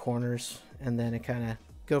like the corners, and then I kind of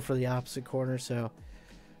go for the opposite corner. So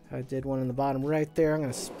I did one in the bottom right there. I'm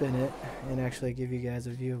going to spin it and actually give you guys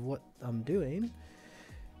a view of what I'm doing.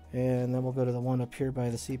 And then we'll go to the one up here by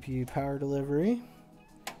the CPU power delivery.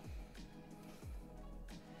 I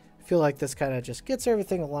feel like this kind of just gets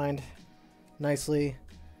everything aligned nicely.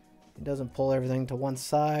 It doesn't pull everything to one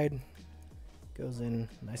side. Goes in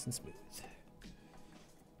nice and smooth.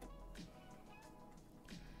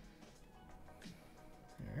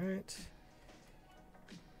 Alright.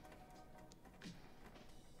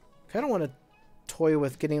 Kind of want to toy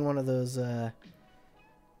with getting one of those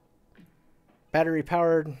battery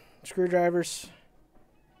powered screwdrivers.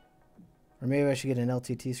 Or maybe I should get an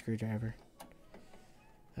LTT screwdriver.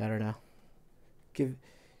 I don't know.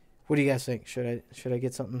 What do you guys think? Should I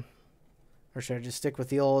get something? Or should I just stick with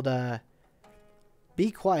the old Be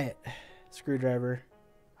Quiet screwdriver?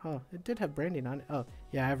 Oh, it did have branding on it. Oh,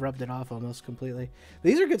 yeah, I've rubbed it off almost completely. But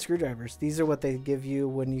these are good screwdrivers. These are what they give you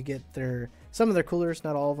when you get some of their coolers,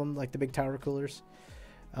 not all of them, like the big tower coolers.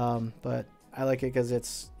 But I like it because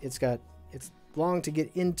it's long to get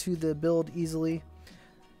into the build easily.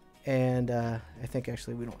 And I think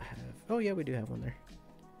actually we don't have... Oh, yeah, we do have one there.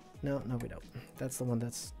 No, we don't. That's the one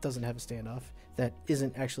that doesn't have a standoff. That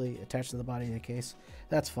isn't actually attached to the body of the case.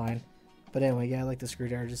 That's fine. But anyway, yeah, I like the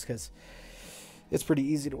screwdriver just because it's pretty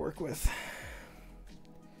easy to work with.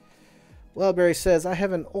 Well, Barry says, I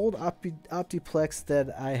have an old Optiplex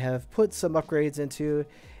that I have put some upgrades into,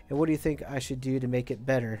 and what do you think I should do to make it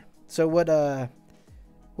better? So what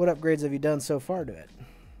upgrades have you done so far to it?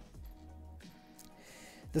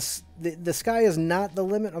 The sky is not the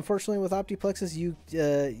limit, unfortunately, with Optiplexes. You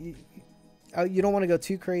don't want to go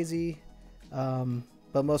too crazy,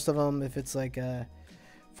 but most of them, if it's like a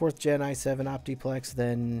 4th gen i7 Optiplex,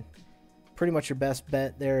 then pretty much your best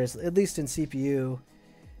bet there is, at least in CPU,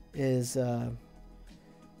 is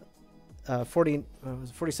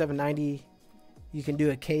 4790. You can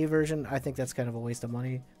do a K version. I think that's kind of a waste of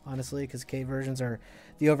money, honestly, because K versions are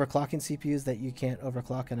the overclocking CPUs that you can't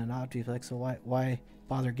overclock in an Optiplex. So why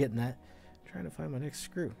bother getting that? I'm trying to find my next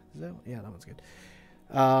screw. Is that, yeah, that one's good.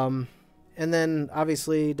 And then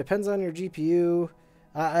obviously depends on your GPU.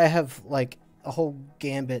 I have like a whole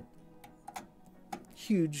gambit,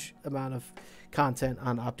 huge amount of content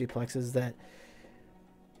on Optiplexes that.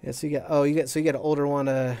 Yeah, so you get an older one,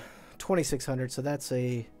 2600. So that's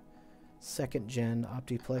a 2nd gen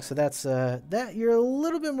Optiplex. So that's that you're a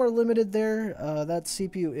little bit more limited there. That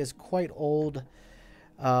CPU is quite old.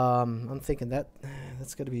 I'm thinking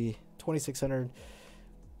that's going to be 2600.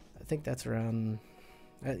 I think that's around.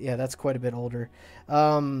 Yeah, that's quite a bit older.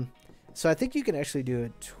 So I think you can actually do a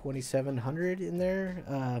 2700 in there.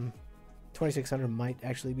 2600 might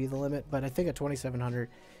actually be the limit, but I think a 2700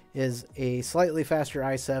 is a slightly faster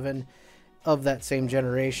i7 of that same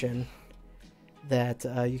generation that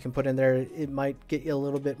you can put in there. It might get you a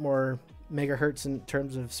little bit more megahertz in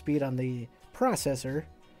terms of speed on the processor.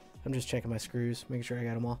 I'm just checking my screws, making sure I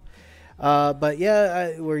got them all. But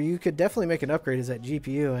yeah, where you could definitely make an upgrade is that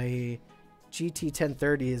GPU. A GT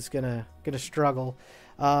 1030 is gonna struggle.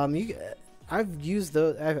 I've used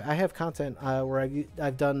those. I have content where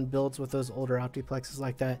I've done builds with those older Optiplexes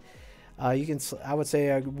like that. I would say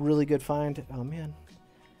a really good find. Oh man,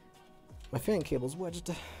 my fan cable's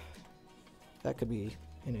wedged. That could be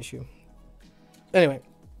an issue. Anyway,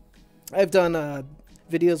 I've done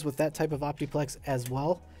videos with that type of Optiplex as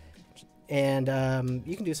well, and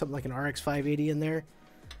you can do something like an RX 580 in there,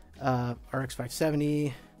 RX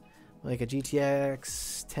 570. Like a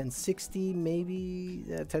GTX 1060, maybe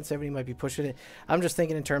 1070 might be pushing it. I'm just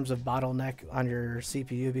thinking in terms of bottleneck on your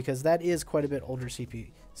CPU, because that is quite a bit older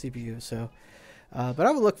CPU. So, but I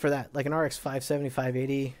would look for that, like an RX 570,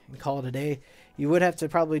 580, and call it a day. You would have to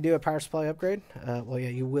probably do a power supply upgrade. Well, yeah,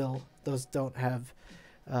 you will. Those don't have,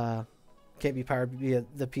 can't be powered via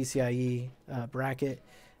the PCIe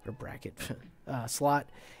slot,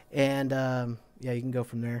 and yeah, you can go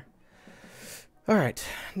from there. All right,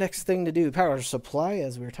 next thing to do, power supply,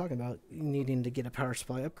 as we were talking about, needing to get a power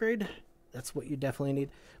supply upgrade. That's what you definitely need.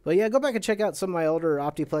 But yeah, go back and check out some of my older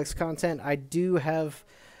Optiplex content. I do have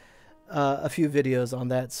a few videos on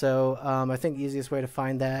that. So I think the easiest way to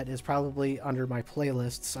find that is probably under my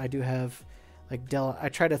playlists. I do have like Dell. I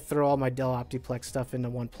try to throw all my Dell Optiplex stuff into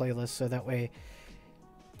one playlist, so that way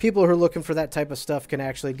people who are looking for that type of stuff can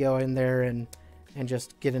actually go in there and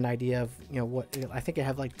just get an idea of, you know, what I think I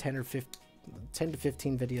have like 10 to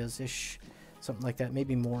 15 videos ish, something like that,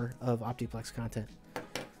 maybe more, of Optiplex content.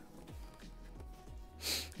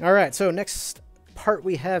 All right, so next part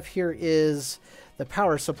we have here is the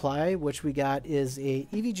power supply, which we got is a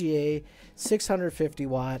EVGA 650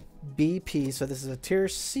 watt BP. So this is a tier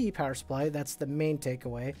C power supply. That's the main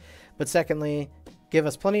takeaway. But secondly, give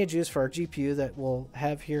us plenty of juice for our GPU that we'll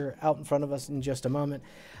have here out in front of us in just a moment.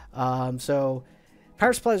 So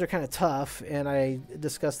power supplies are kind of tough, and I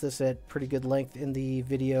discussed this at pretty good length in the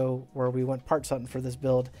video where we went parts hunting for this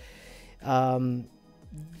build. The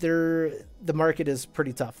market is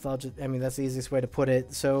pretty tough. I mean, that's the easiest way to put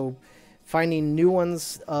it. So finding new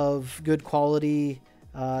ones of good quality,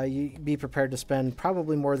 you be prepared to spend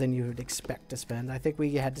probably more than you would expect to spend. I think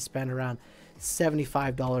we had to spend around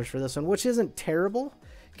 $75 for this one, which isn't terrible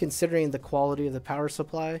considering the quality of the power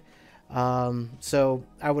supply. So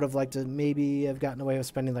I would have liked to maybe have gotten away with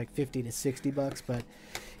spending like 50 to 60 bucks, but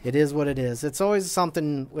it is what it is. It's always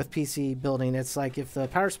something with PC building. It's like if the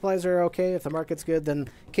power supplies are okay, if the market's good, then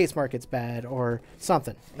case market's bad or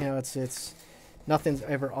something. You know, it's nothing's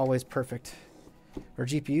ever always perfect. Or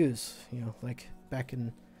GPUs, you know, like back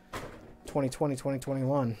in 2020,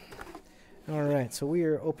 2021. All right, so we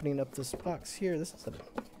are opening up this box here.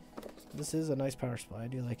 This is a nice power supply. I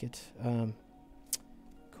do like it.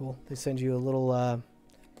 Cool. They send you a little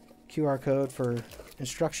QR code for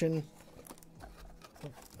instruction.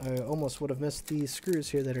 I almost would have missed the screws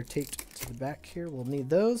here that are taped to the back here. We'll need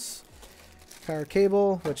those. Power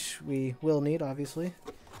cable, which we will need, obviously.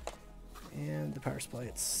 And the power supply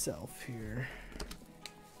itself here.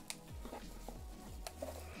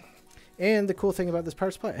 And the cool thing about this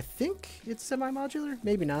power supply, I think it's semi-modular.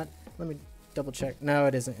 Maybe not. Let me double check. No,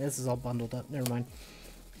 it isn't. This is all bundled up. Never mind.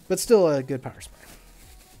 But still a good power supply.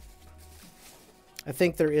 I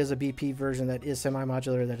think there is a BP version that is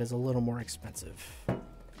semi-modular that is a little more expensive.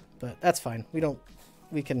 But that's fine.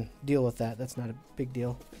 We can deal with that. That's not a big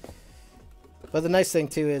deal. But the nice thing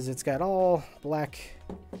too is it's got all black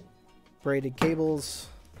braided cables.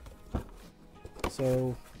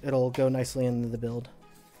 So it'll go nicely into the build.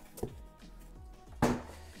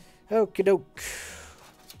 Okie doke.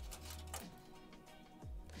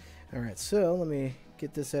 Alright, so let me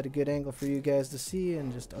get this at a good angle for you guys to see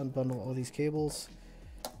and just unbundle all these cables.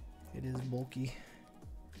 It is bulky.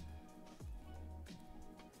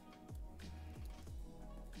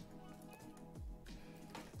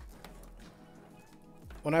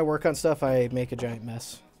 When I work on stuff, I make a giant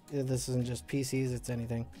mess. This isn't just PCs, it's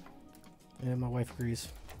anything. And my wife agrees.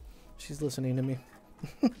 She's listening to me.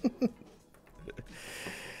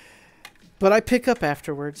 But I pick up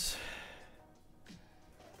afterwards.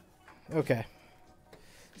 Okay.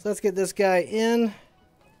 So let's get this guy in.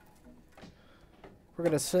 We're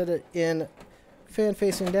going to set it in fan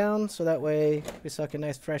facing down so that way we suck in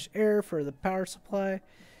nice fresh air for the power supply.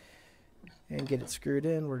 And get it screwed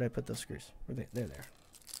in. Where did I put those screws? They're there.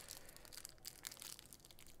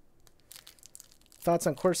 Thoughts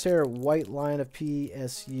on Corsair white line of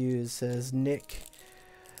PSUs, says Nick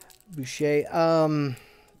Boucher.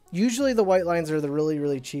 Usually the white lines are the really,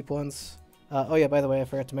 really cheap ones. Oh yeah, by the way, I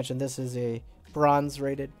forgot to mention this is a bronze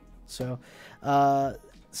rated. So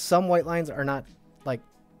some white lines are not like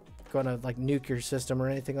going to like nuke your system or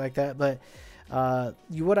anything like that. But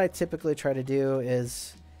what I typically try to do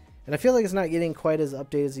is, and I feel like it's not getting quite as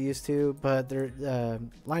updated as it used to, but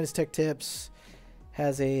Linus Tech Tips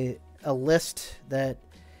has a list that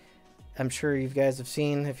I'm sure you guys have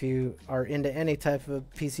seen if you are into any type of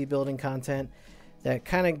PC building content, that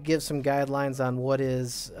kind of gives some guidelines on what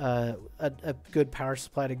is a good power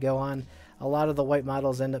supply to go on. A lot of the white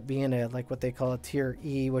models end up being like what they call a tier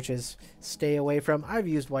E, which is stay away from. I've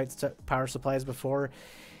used white power supplies before.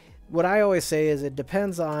 What I always say is it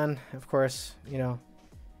depends on, of course, you know,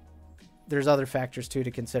 there's other factors too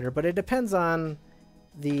to consider, but it depends on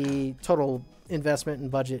the total investment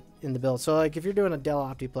and budget in the build. So like if you're doing a Dell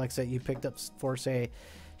Optiplex that you picked up for, say,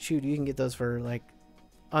 shoot, you can get those for like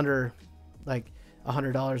under like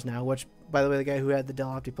 $100 now, which, by the way, the guy who had the Dell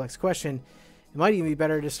Optiplex question, it might even be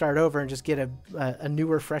better to start over and just get a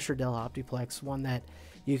newer, fresher Dell Optiplex, one that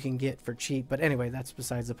you can get for cheap. But anyway, that's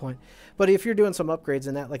besides the point. But if you're doing some upgrades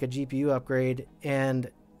in that, like a GPU upgrade, and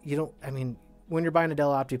you don't, I mean, when you're buying a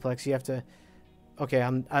Dell Optiplex, you have to, okay,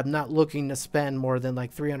 I'm not looking to spend more than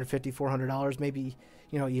like $350, $400, maybe,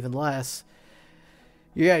 you know, even less.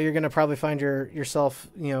 Yeah, you're going to probably find yourself,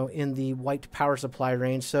 you know, in the white power supply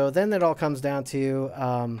range. So then it all comes down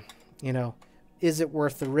to, you know, is it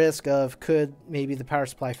worth the risk of, could maybe the power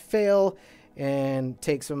supply fail and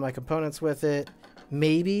take some of my components with it?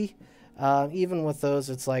 Maybe. Even with those,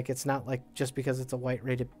 it's like, it's not like just because it's a white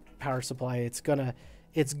rated power supply, it's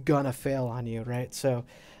gonna fail on you, right? So,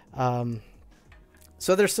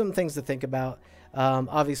 so there's some things to think about.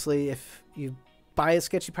 Obviously, if you buy a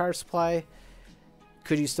sketchy power supply,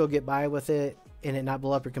 could you still get by with it and it not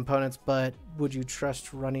blow up your components? But would you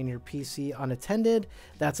trust running your PC unattended?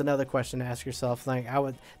 That's another question to ask yourself. Like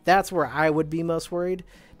that's where I would be most worried,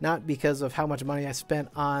 not because of how much money I spent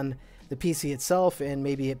on the PC itself and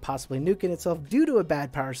maybe it possibly nuking itself due to a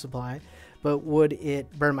bad power supply, but would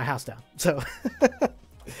it burn my house down? So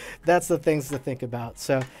that's the things to think about.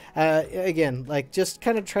 So again, like just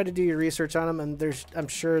kind of try to do your research on them, and I'm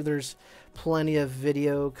sure there's plenty of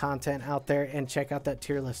video content out there, and check out that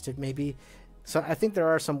tier list. It maybe, so I think there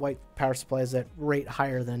are some white power supplies that rate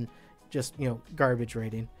higher than just, you know, garbage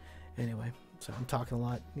rating. Anyway, so I'm talking a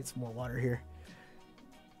lot. Need some more water here.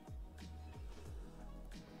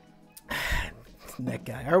 That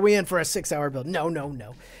guy. Are we in for a 6-hour build?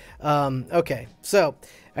 No. Okay, so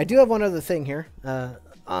I do have one other thing here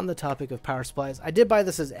on the topic of power supplies. I did buy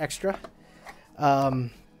this as extra.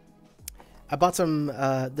 I bought some,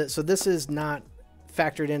 so this is not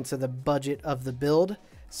factored into the budget of the build.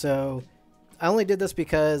 So I only did this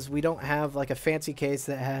because we don't have like a fancy case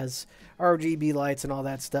that has RGB lights and all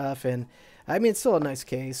that stuff. And I mean, it's still a nice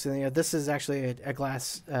case. And you know, this is actually a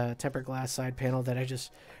glass, tempered glass side panel that I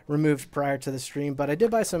just removed prior to the stream. But I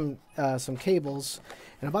did buy some cables,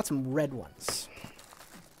 and I bought some red ones.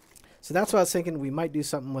 So that's what I was thinking. We might do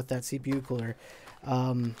something with that CPU cooler.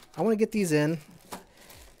 I want to get these in.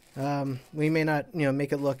 We may not,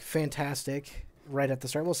 make it look fantastic right at the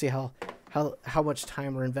start. We'll see how much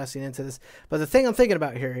time we're investing into this. But the thing I'm thinking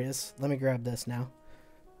about here is, let me grab this now.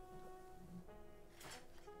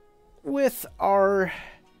 With our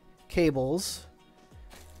cables,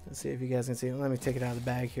 let's see if you guys can see. Let me take it out of the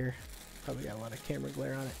bag here. Probably got a lot of camera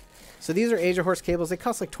glare on it. So these are Asia Horse cables. They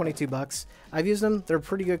cost like 22 bucks. I've used them. They're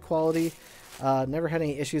pretty good quality. Never had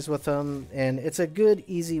any issues with them, and it's a good,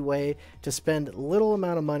 easy way to spend little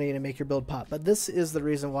amount of money to make your build pop. But this is the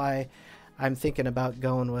reason why I'm thinking about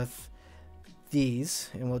going with these,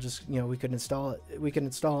 and we'll just, we can install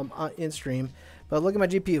them in stream. But look at my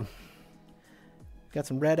GPU. Got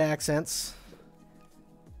some red accents.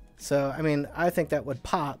 So, I mean, I think that would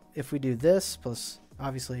pop if we do this, plus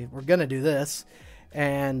obviously we're going to do this.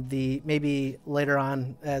 And maybe later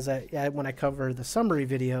on, when I cover the summary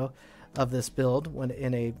video of this build,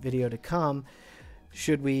 in a video to come,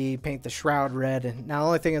 should we paint the shroud red? And now the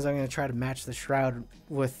only thing is I'm going to try to match the shroud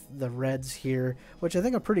with the reds here, which I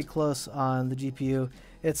think are pretty close on the GPU.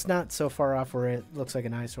 It's not so far off where it looks like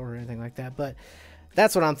an eyesore or anything like that, but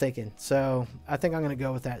that's what I'm thinking. So I think I'm going to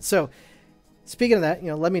go with that. So speaking of that,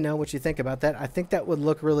 let me know what you think about that. I think that would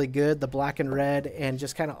look really good, the black and red, and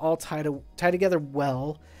just kind of all tie together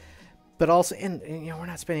well. But also, and we're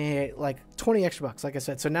not spending like 20 extra bucks, like I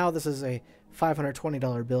said. So now this is a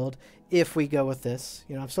 $520 build if we go with this.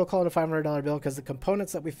 I'm still calling it a $500 build because the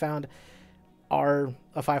components that we found are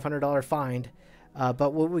a $500 find.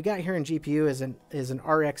 But what we got here in GPU is an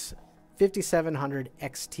RX 5700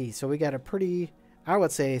 XT. So we got a pretty, I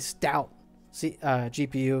would say, stout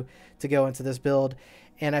GPU to go into this build.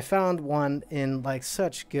 And I found one in like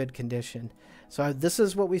such good condition. So this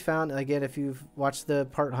is what we found. Again, if you've watched the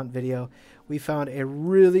part hunt video, we found a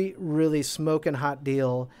really, really smoking hot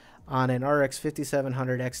deal on an RX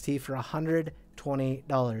 5700 XT for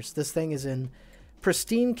 $120. This thing is in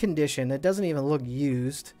pristine condition. It doesn't even look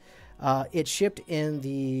used. It shipped in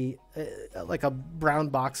the like a brown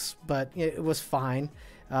box, but it was fine.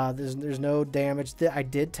 There's no damage. I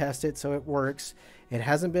did test it, so it works. It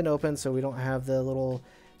hasn't been opened, so we don't have the little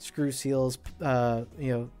screw seals,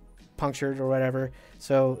 punctured or whatever.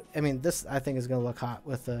 So, I mean, this I think is going to look hot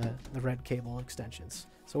with the red cable extensions.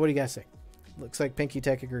 So what do you guys think? Looks like Pinky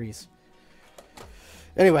Tech agrees.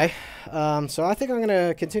 Anyway, so I think I'm going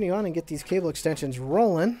to continue on and get these cable extensions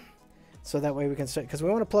rolling. So that way we can start, because we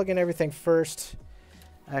want to plug in everything first.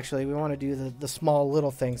 Actually, we want to do the small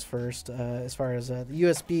little things first, as far as the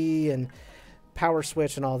USB and power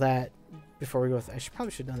switch and all that before we go with.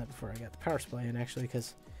 Probably should have done that before I got the power supply in, actually,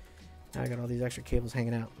 because now I got all these extra cables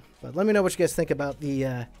hanging out. But let me know what you guys think about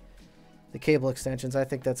the cable extensions. I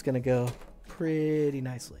think that's going to go pretty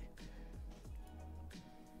nicely.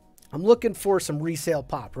 I'm looking for some resale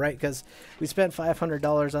pop, right? Because we spent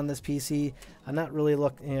 $500 on this PC. I'm not really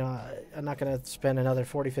I'm not going to spend another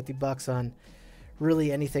 40, 50 bucks on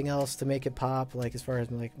really anything else to make it pop. Like as far as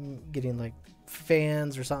like getting like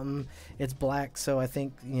fans or something. It's black, so I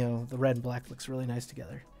think the red and black looks really nice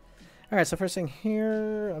together. All right, so first thing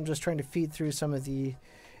here, I'm just trying to feed through some of the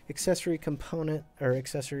accessory component or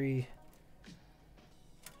accessory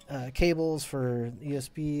cables for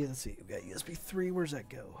USB. Let's see, we've got USB 3. Where's that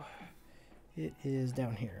go? It is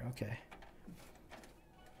down here. Okay.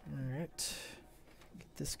 All right.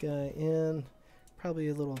 Get this guy in. Probably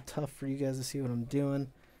a little tough for you guys to see what I'm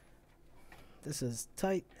doing. This is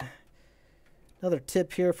tight. Another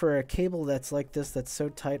tip here for a cable that's like this, that's so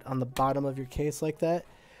tight on the bottom of your case like that.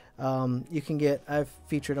 You can get, I've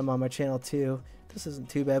featured them on my channel too. This isn't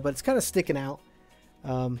too bad, but it's kind of sticking out.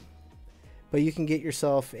 But you can get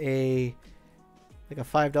yourself like a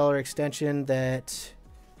 $5 extension that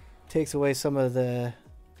takes away some of the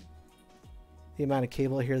amount of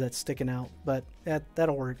cable here that's sticking out. But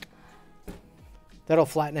that'll work. That'll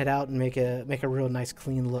flatten it out and make a real nice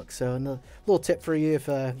clean look. So a little tip for you, if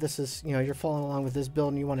this is you're following along with this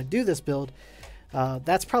build and you want to do this build,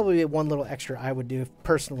 that's probably one little extra I would do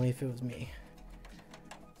personally if it was me.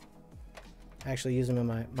 I actually use them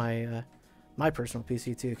in my personal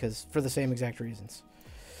PC too, because for the same exact reasons.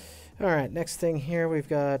 All right, next thing here we've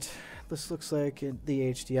got, this looks like the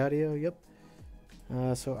HD audio. Yep.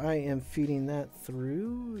 So I am feeding that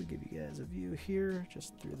through. I'll give you guys a view here,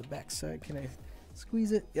 just through the back side. Can I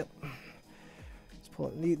squeeze it? Yep. Let's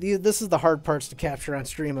pull it. This is the hard parts to capture on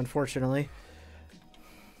stream, unfortunately.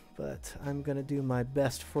 But I'm going to do my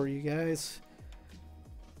best for you guys.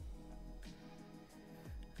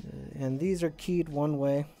 And these are keyed one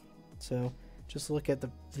way. So just look at the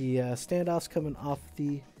standoffs coming off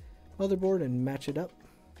the motherboard and match it up.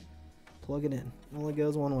 Plug it in. It only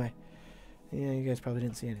goes one way. Yeah, you guys probably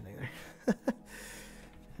didn't see anything there.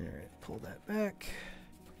 Alright, pull that back.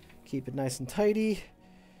 Keep it nice and tidy.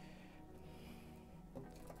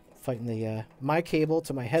 Fighting the my cable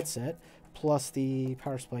to my headset, plus the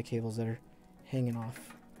power supply cables that are hanging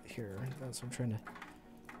off here. So I'm trying to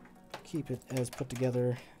keep it as put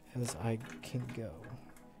together as I can go.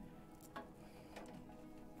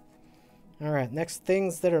 Alright, next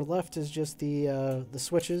things that are left is just the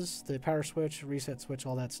switches, the power switch, reset switch,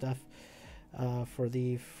 all that stuff for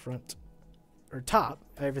the front, or top.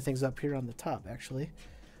 Everything's up here on the top, actually.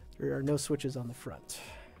 There are no switches on the front.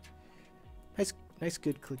 Nice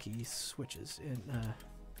good clicky switches, and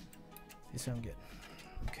they sound good.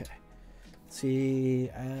 Okay. See,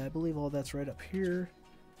 I believe all that's right up here.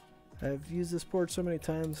 I've used this board so many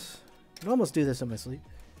times. I can almost do this in my sleep.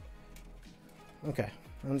 Okay.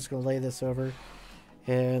 I'm just going to lay this over,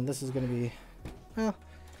 and this is going to be, well,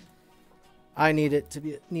 I need to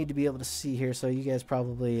be able to see here, so you guys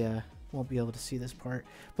probably won't be able to see this part.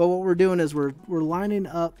 But what we're doing is we're lining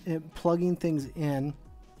up and plugging things in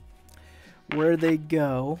where they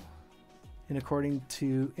go in accordance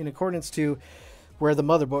to where the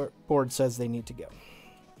motherboard says they need to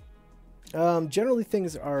go. Generally,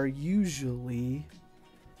 things are usually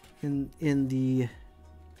in the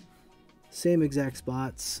same exact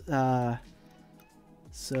spots.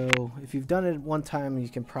 So if you've done it one time, you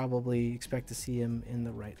can probably expect to see them in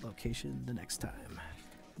the right location the next time.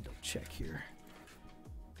 Double check here.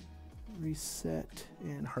 Reset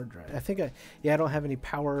and hard drive. I think I don't have any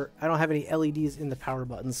power. I don't have any LEDs in the power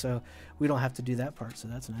button, so we don't have to do that part. So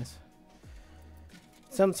that's nice.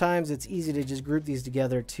 Sometimes it's easy to just group these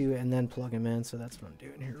together too and then plug them in. So that's what I'm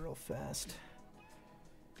doing here real fast.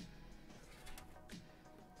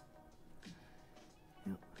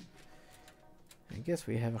 Yep. I guess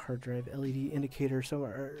we have a hard drive LED indicator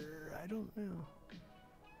somewhere. I don't know.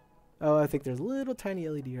 Oh, I think there's a little tiny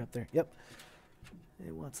LED up there. Yep.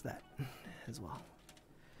 It wants that as well.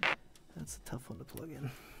 That's a tough one to plug in.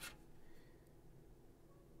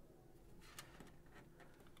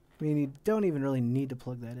 I mean, you don't even really need to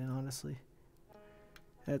plug that in, honestly.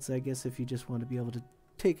 That's, I guess, if you just want to be able to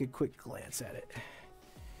take a quick glance at it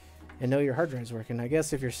and know your hard drive's working. I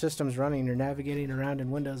guess if your system's running, you're navigating around in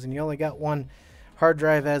Windows, and you only got one hard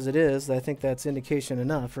drive as it is, I think that's indication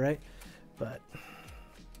enough, right? But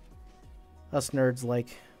us nerds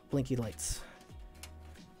like blinky lights.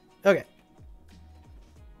 Okay.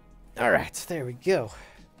 Alright, there we go.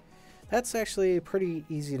 That's actually pretty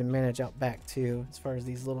easy to manage out back too, as far as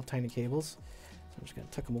these little tiny cables. So I'm just going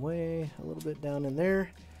to tuck them away a little bit down in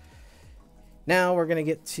there. Now we're going to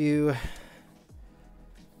get to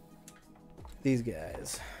these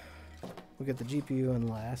guys. We'll get the GPU in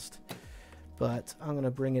last, but I'm going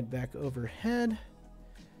to bring it back overhead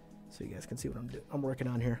so you guys can see what I'm working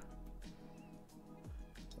on here.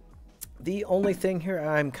 The only thing here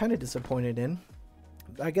I'm kind of disappointed in,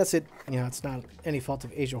 I guess it's not any fault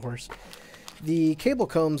of Asia Horse. The cable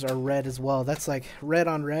combs are red as well. That's like red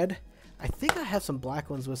on red. I think I have some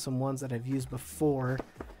black ones with some ones that I've used before.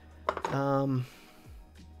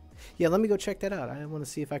 Yeah, let me go check that out. I want to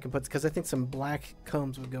see if I can put, because I think some black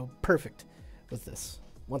combs would go perfect with this.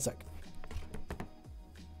 One sec.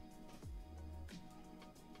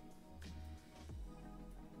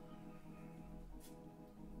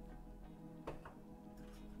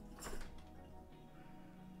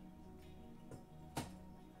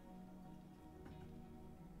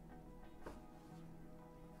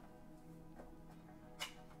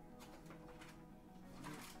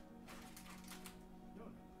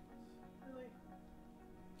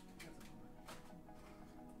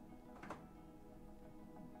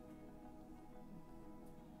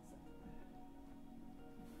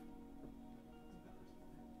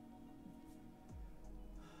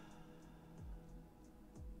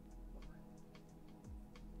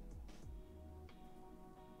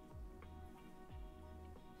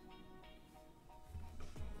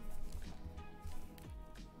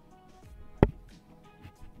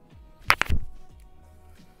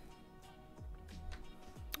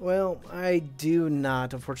 Well, I do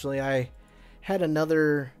not, unfortunately. I had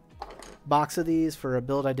another box of these for a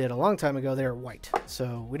build I did a long time ago. They're white,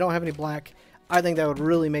 so we don't have any black. I think that would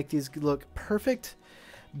really make these look perfect,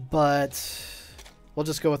 but we'll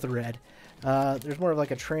just go with the red. There's more of like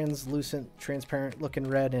a translucent, transparent looking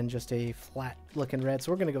red and just a flat looking red,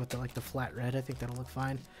 so we're going to go with the flat red. I think that'll look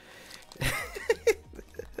fine.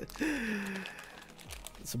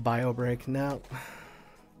 It's a bio break. No,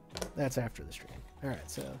 that's after the stream.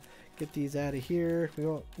 Alright, so get these out of here. We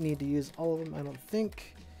won't need to use all of them, I don't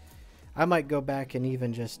think. I might go back and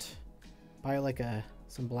even just buy like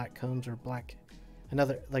some black combs or black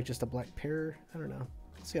Another, like just a black pair. I don't know.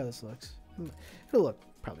 Let's see how this looks. It'll look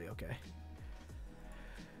probably okay.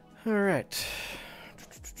 All right.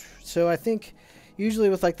 So I think usually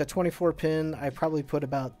with like the 24 pin, I probably put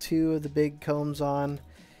about 2 of the big combs on,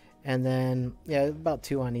 and then yeah, about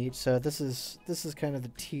 2 on each. So this is kind of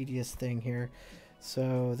the tedious thing here.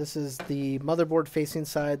 So this is the motherboard facing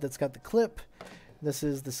side that's got the clip. This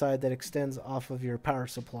is the side that extends off of your power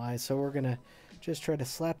supply. So we're gonna just try to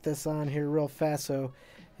slap this on here real fast. So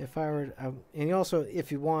if I were, and you also,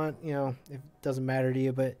 if you want, you know, it doesn't matter to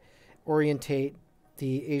you, but orientate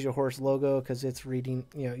the Asia Horse logo, because it's reading,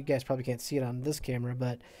 you know, you guys probably can't see it on this camera,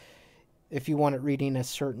 but if you want it reading a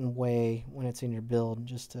certain way when it's in your build,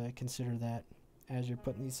 just consider that as you're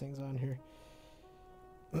putting these things on here.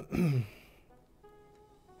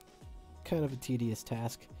 Kind of a tedious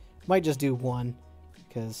task. Might just do one,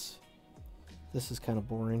 because this is kind of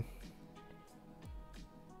boring.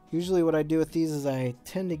 Usually what I do with these is I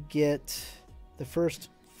tend to get the first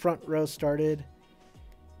front row started,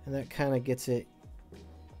 and that kind of gets it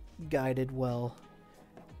guided well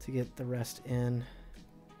to get the rest in.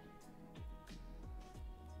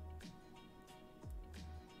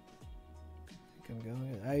 I think I'm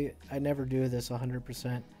going. I never do this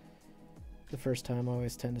 100% the first time. I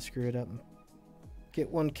always tend to screw it up and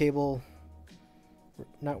get one cable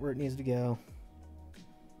not where it needs to go.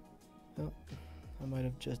 Oh, I might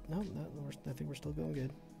have just, no, I think we're still going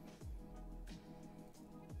good.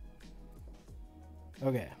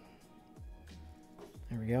 Okay.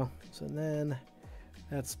 There we go. So then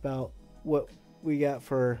that's about what we got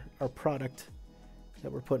for our product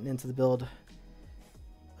that we're putting into the build.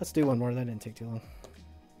 Let's do one more. That didn't take too long.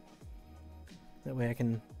 That way I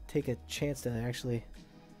can take a chance to actually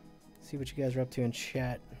see what you guys are up to in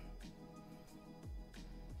chat.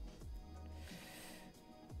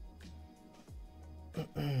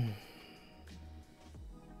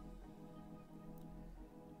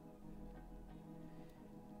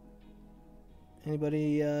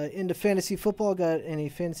 Anybody into fantasy football? Got any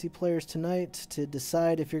fantasy players tonight to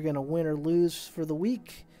decide if you're going to win or lose for the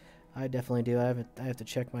week? I definitely do. I have to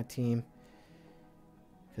check my team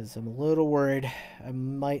because I'm a little worried. I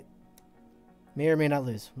may or may not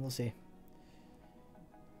lose. We'll see.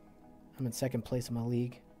 I'm in second place in my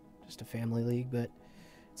league, just a family league, but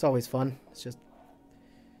it's always fun. It's just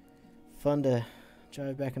fun to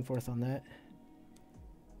jive back and forth on that.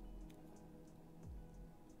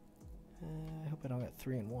 I hope I don't get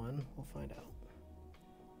 3 and 1. We'll find out.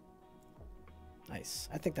 Nice.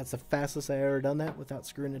 I think that's the fastest I've ever done that without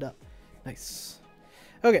screwing it up. Nice.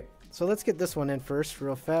 Okay, so let's get this one in first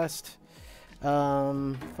real fast.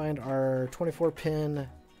 Find our 24 pin.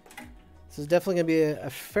 This is definitely going to be a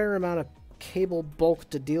fair amount of cable bulk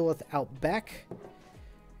to deal with out back,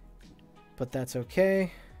 but that's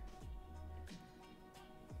okay.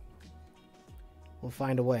 We'll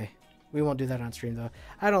find a way. We won't do that on stream, though.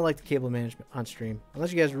 I don't like the cable management on stream,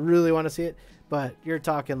 unless you guys really want to see it, but you're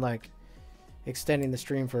talking like extending the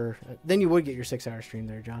stream for... then you would get your 6-hour stream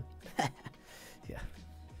there, John. Yeah.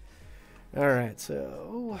 All right,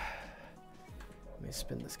 so... let me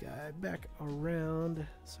spin this guy back around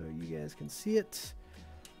so you guys can see it.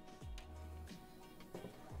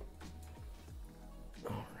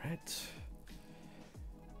 All right.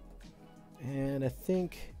 And I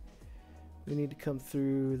think we need to come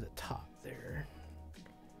through the top there.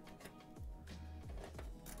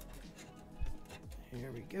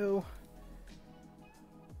 Here we go.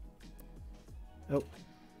 Oh.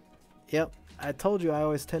 Yep. I told you I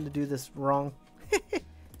always tend to do this wrong.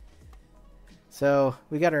 So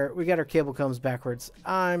we got our cable combs backwards.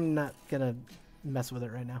 I'm not gonna mess with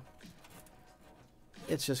it right now.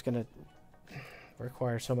 It's just gonna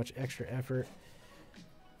require so much extra effort.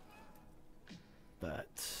 But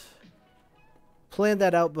plan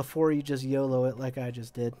that out before you just YOLO it like I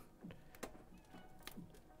just did.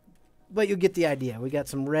 But you'll get the idea. We got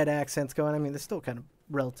some red accents going. I mean, they're still kind of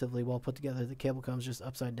relatively well put together. The cable comes just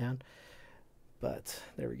upside down. But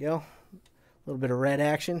there we go. A little bit of red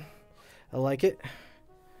action. I like it.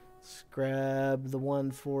 Let's grab the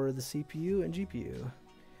one for the CPU and GPU.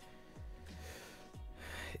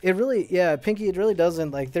 It really, yeah, Pinky, it really doesn't,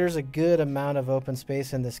 like, there's a good amount of open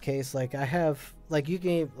space in this case. Like, I have, like, you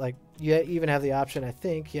can, like, you even have the option, I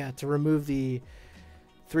think, yeah, to remove the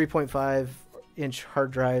 3.5-inch hard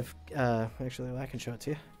drive. Actually, I can show it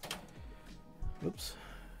to you. Oops.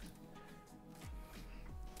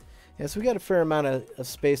 Yeah, so we got a fair amount of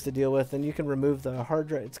space to deal with, and you can remove the hard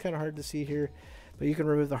drive. It's kind of hard to see here, but you can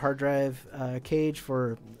remove the hard drive cage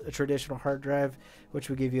for a traditional hard drive, which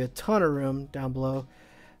would give you a ton of room down below.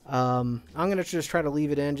 I'm gonna just try to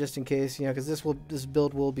leave it in just in case, because this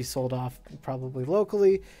build will be sold off probably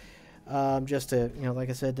locally, just to, like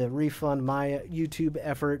I said, to refund my YouTube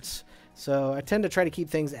efforts. So I tend to try to keep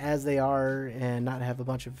things as they are and not have a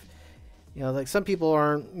bunch of, like some people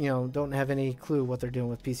aren't, don't have any clue what they're doing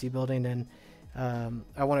with PC building, and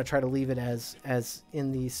I want to try to leave it as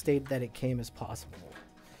in the state that it came as possible.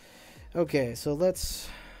 Okay, so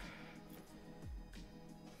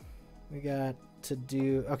we got to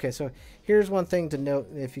do, okay, so here's one thing to note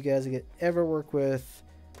if you guys ever work with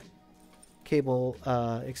cable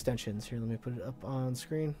extensions. Here, let me put it up on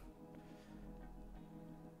screen.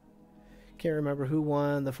 Can't remember who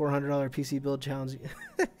won the $400 PC build challenge.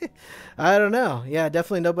 I don't know. Yeah,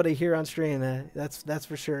 definitely nobody here on stream. That's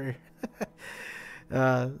for sure.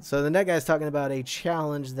 So the net guy's talking about a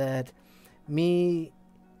challenge that me,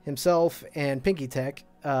 himself, and Pinky Tech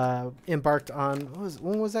embarked on.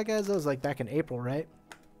 When was that, guys? That was like back in April, right?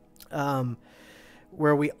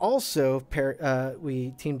 Where we also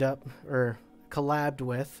we teamed up or collabed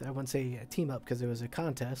with. I wouldn't say a team up because it was a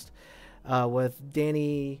contest with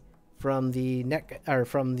Danny from the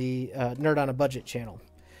Nerd on a Budget channel,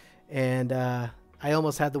 and I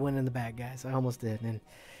almost had the win in the bag, guys. I almost did. And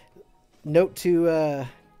note to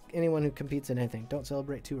anyone who competes in anything: don't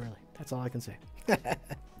celebrate too early. That's all I can say.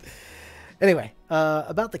 Anyway,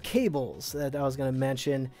 about the cables that I was going to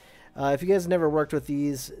mention. If you guys never worked with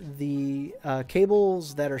these, the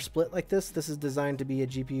cables that are split like this is designed to be a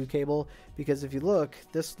GPU cable, because if you look,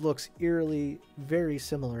 this looks eerily very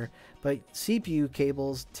similar, but CPU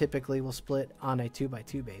cables typically will split on a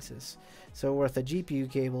 2x2 basis. So with a GPU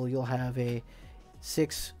cable, you'll have a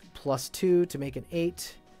 6 plus 2 to make an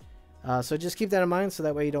 8. So just keep that in mind, so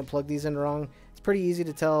that way you don't plug these in wrong. It's pretty easy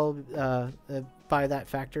to tell by that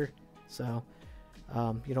factor, so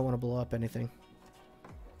you don't want to blow up anything.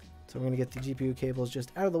 So we're going to get the GPU cables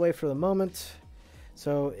just out of the way for the moment.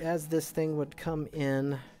 So as this thing would come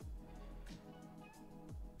in,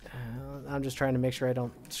 I'm just trying to make sure I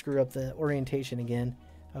don't screw up the orientation again.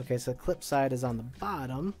 Okay, so the clip side is on the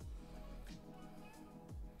bottom.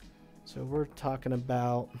 So we're talking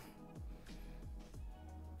about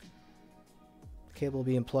the cable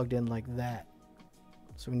being plugged in like that.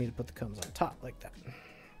 So we need to put the combs on top like that.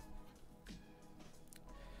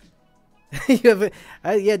 You have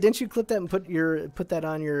yeah, didn't you clip that and put that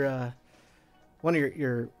on your one of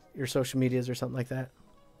your social medias or something like that?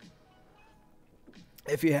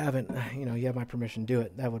 If you haven't, you have my permission to do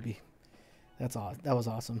it. That was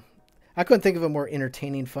awesome. I couldn't think of a more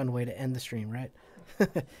entertaining, fun way to end the stream, right?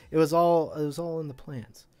 it was all in the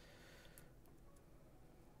plans.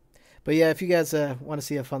 But yeah, if you guys want to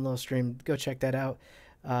see a fun little stream, go check that out.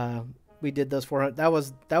 We did those 400. That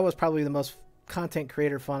was probably the most content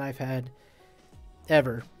creator fun I've had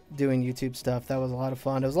ever doing YouTube stuff. That was a lot of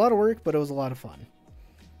fun. It was a lot of work, but it was a lot of fun.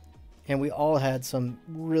 And we all had some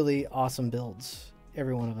really awesome builds,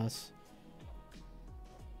 every one of us.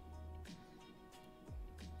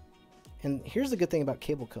 And here's the good thing about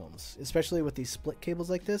cable combs, especially with these split cables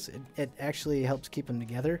like this, it actually helps keep them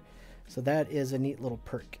together. So that is a neat little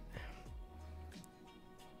perk.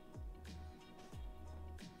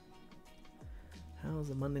 How's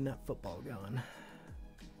the Monday Night Football going?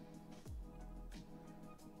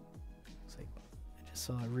 Looks like I just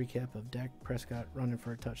saw a recap of Dak Prescott running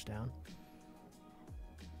for a touchdown.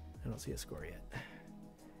 I don't see a score yet.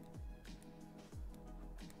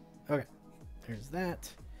 Okay, there's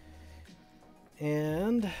that.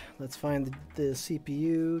 And let's find the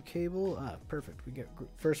CPU cable. Ah, perfect. We got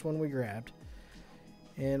first one we grabbed.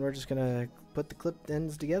 And we're just gonna put the clip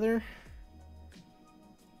ends together.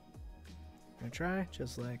 Gonna try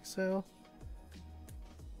just like so,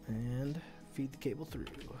 and feed the cable through.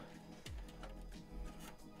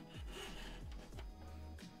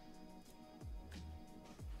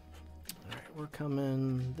 All right, we're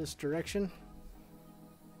coming this direction.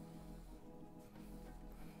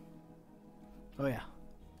 Oh yeah,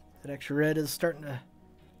 that extra red is starting to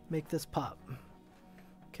make this pop.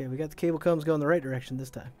 Okay, we got the cable combs going the right direction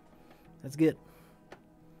this time. That's good.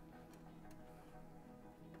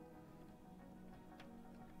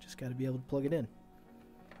 Just got to be able to plug it in.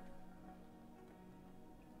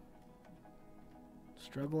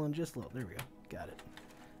 Struggling just a little. There we go. Got it.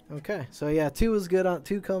 Okay, so yeah, 2 is good on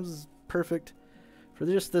 2 combs is perfect for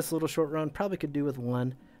just this little short run. Probably could do with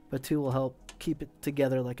 1, but 2 will help keep it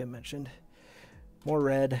together, like I mentioned. More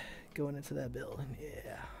red going into that build.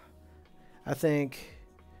 Yeah, I think.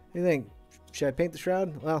 What do you think? Should I paint the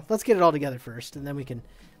shroud? Well, let's get it all together first, and then we can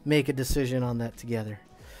make a decision on that together.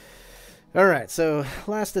 All right, so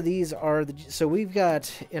last of these are so we've got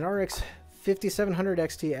an RX 5700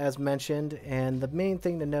 XT as mentioned, and the main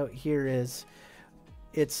thing to note here is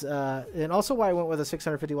it's and also why I went with a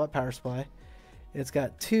 650 watt power supply. It's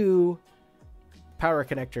got 2 power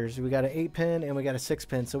connectors. We got an 8-pin and we got a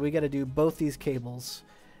 6-pin, so we got to do both these cables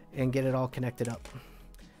and get it all connected up.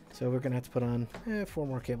 So we're gonna have to put on 4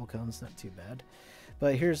 more cable cones, not too bad.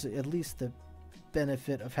 But here's at least the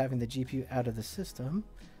benefit of having the GPU out of the system.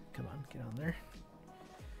 Come on, get on there.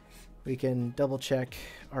 We can double check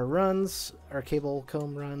our runs, our cable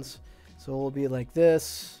comb runs. So it will be like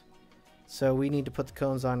this. So we need to put the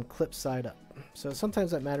cones on clip side up. So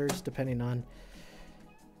sometimes that matters depending on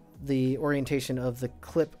the orientation of the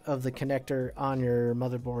clip of the connector on your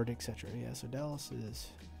motherboard, etc. Yeah, so Dallas looks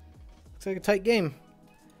like a tight game.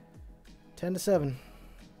 10-7.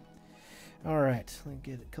 All right, let me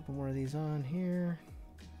get a couple more of these on here.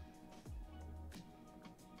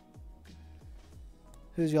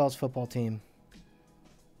 Who's y'all's football team?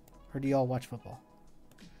 Or do y'all watch football?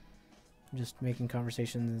 I'm just making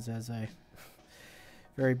conversations as I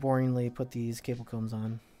very boringly put these cable combs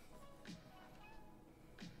on.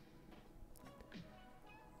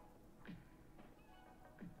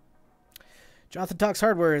 Jonathan Talks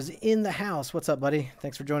Hardware is in the house. What's up, buddy?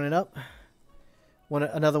 Thanks for joining up.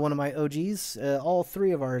 Another one of my OGs. All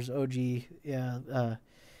 3 of ours OG. Yeah,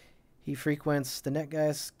 he frequents the Net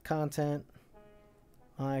Guys content,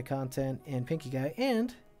 my content, and Pinky Guy,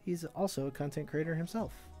 and he's also a content creator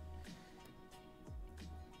himself.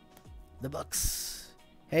 The Bucks.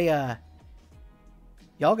 Hey,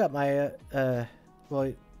 y'all got my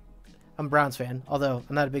well, I'm a Browns fan, although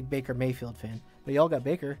I'm not a big Baker Mayfield fan. But y'all got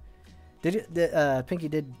Baker. Pinky,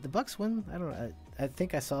 did the Bucks win? I don't know. I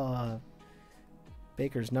think I saw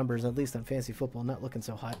Baker's numbers, at least on fantasy football, not looking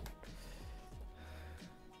so hot.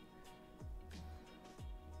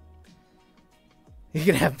 You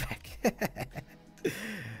can have back.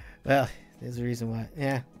 Well, there's a reason why.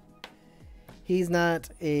 Yeah. He's not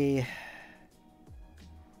a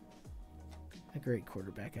great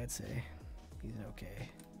quarterback, I'd say. He's okay.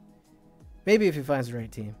 Maybe if he finds the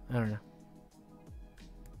right team. I don't know.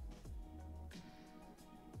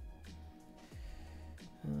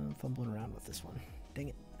 I'm fumbling around with this one. Dang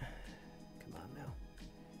it. Come on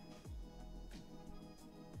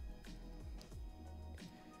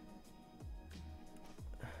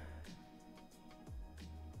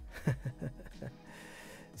now.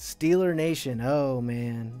 Steeler Nation. Oh,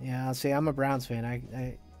 man. Yeah, see, I'm a Browns fan.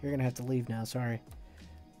 You're going to have to leave now. Sorry.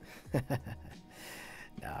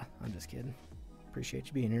 Nah, I'm just kidding. Appreciate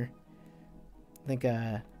you being here. I think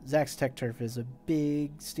Zach's Tech Turf is a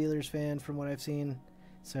big Steelers fan from what I've seen.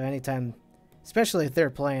 So anytime, especially if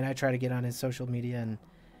they're playing, I try to get on his social media and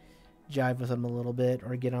jive with him a little bit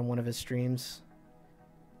or get on one of his streams.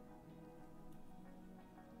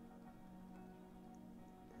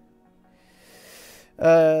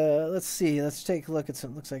 Let's see. Let's take a look at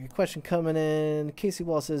some. Looks like a question coming in. Casey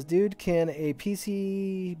Wall says, "Dude, can a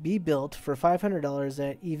PC be built for $500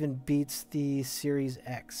 that even beats the Series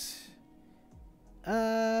X?"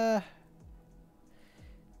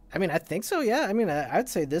 I mean, I think so, yeah. I mean, I'd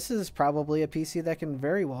say this is probably a PC that can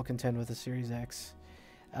very well contend with the Series X.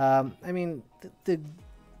 I mean, the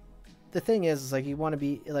thing is like, you want to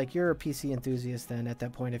be, like, you're a PC enthusiast then at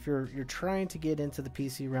that point. If you're trying to get into the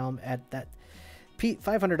PC realm at that,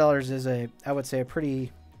 $500 is I would say a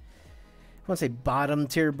pretty, I won't say bottom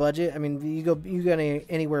tier budget. I mean, you go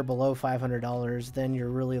anywhere below $500, then you're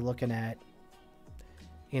really looking at,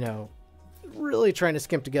 you know, really trying to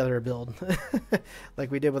skimp together a build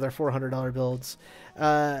like we did with our $400 builds.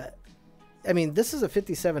 I mean, this is a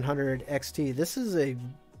 5700 XT. This is a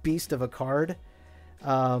beast of a card.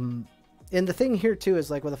 And the thing here too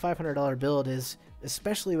is, like, with a $500 build is,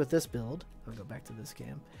 especially with this build, I'll go back to this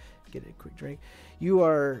cam, get a quick drink. You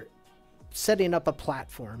are setting up a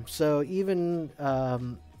platform. So even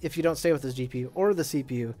if you don't stay with this GPU or the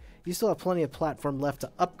CPU, you still have plenty of platform left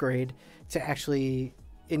to upgrade to actually,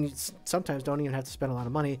 and you sometimes don't even have to spend a lot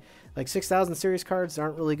of money. Like 6000 series cards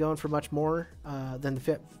aren't really going for much more than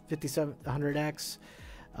the 5700X.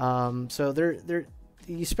 So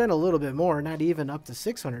you spend a little bit more, not even up to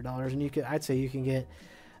 $600, and I'd say you can get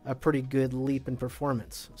a pretty good leap in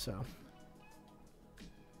performance. So,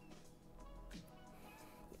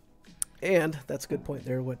 and that's a good point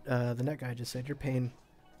there. What the net guy just said, you're paying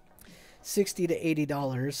 $60 to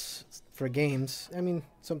 $80 for games. I mean,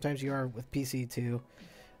 sometimes you are with PC too.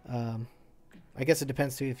 I guess it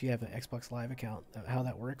depends too if you have an Xbox Live account, how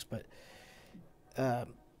that works. But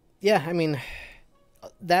yeah, I mean,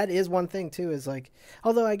 that is one thing too, is like,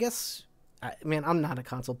 although I guess, I mean, I'm not a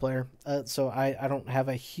console player, so I don't have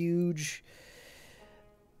a huge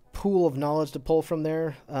pool of knowledge to pull from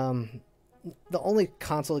there. the only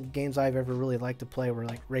console games I've ever really liked to play were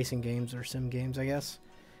like racing games or sim games, I guess.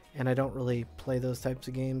 And I don't really play those types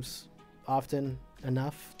of games often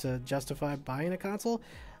enough to justify buying a console.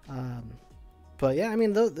 But yeah, I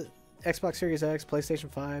mean, the Xbox Series X, PlayStation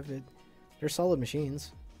 5, they're solid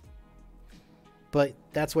machines. But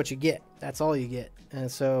that's what you get. That's all you get.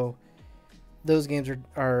 And so those games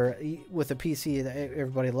are with a PC.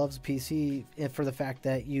 Everybody loves a PC for the fact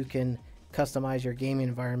that you can customize your gaming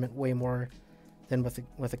environment way more than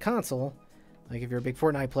with a console. Like if you're a big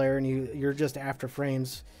Fortnite player and you're just after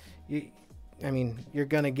frames, you're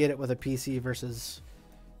gonna get it with a PC versus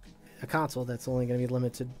a console that's only gonna be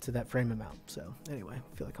limited to that frame amount. So anyway,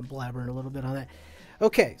 I feel like I'm blabbering a little bit on that.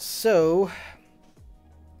 Okay, so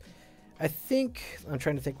I think I'm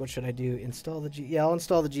trying to think, what should I do? Install the I'll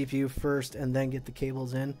install the GPU first and then get the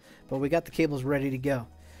cables in. But we got the cables ready to go.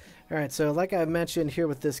 All right, so like I mentioned here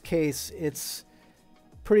with this case, it's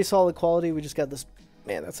pretty solid quality. We just got this,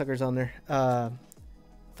 man, that sucker's on there.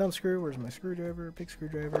 Thumb screw, where's my screwdriver? Big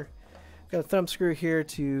screwdriver. Got a thumb screw here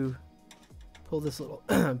to pull this little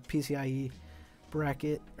PCIe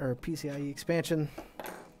bracket or PCIe expansion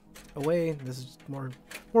away. This is more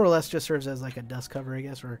or less just serves as like a dust cover, I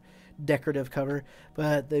guess, or decorative cover.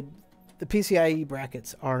 But the PCIe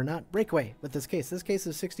brackets are not breakaway with this case. This case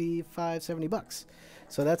is $65-$70.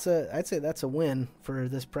 So I'd say that's a win for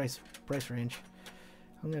this price range.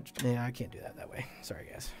 I can't do that way. Sorry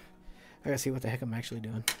guys. I gotta see what the heck I'm actually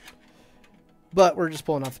doing. But we're just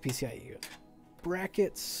pulling off the PCIe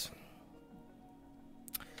brackets.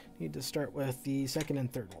 Need to start with the second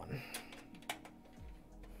and third one.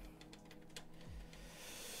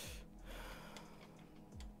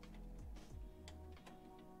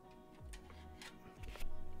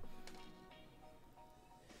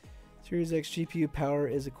 Series X GPU power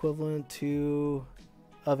is equivalent to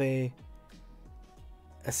a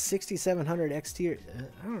 6700 XT.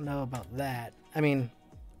 I don't know about that. I mean,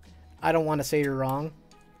 I don't want to say you're wrong,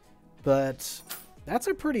 but that's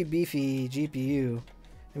a pretty beefy GPU.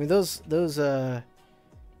 I mean, those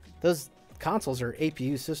consoles are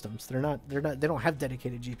APU systems. They don't have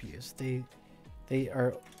dedicated GPUs. They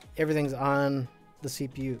are, everything's on the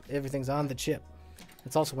CPU. Everything's on the chip.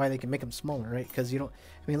 That's also why they can make them smaller, right? Because you don't.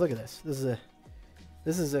 I mean, look at this.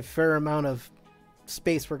 This is a fair amount of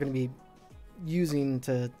space we're going to be using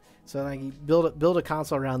to. So like you build a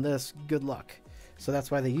console around this. Good luck. So that's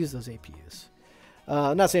why they use those APUs.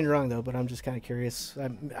 I'm not saying you're wrong though, but I'm just kind of curious.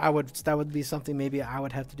 That would be something maybe I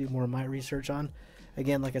would have to do more of my research on.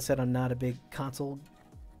 Again, like I said, I'm not a big console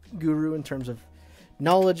guru in terms of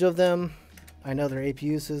knowledge of them. I know their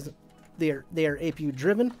APUs they are APU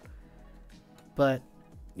driven, but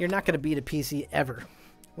you're not going to beat a PC ever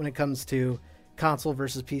when it comes to console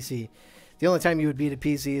versus PC. The only time you would beat a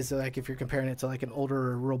PC is like if you're comparing it to like an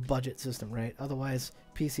older or real budget system, right? Otherwise,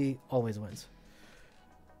 PC always wins.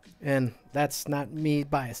 And that's not me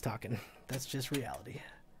bias talking. That's just reality.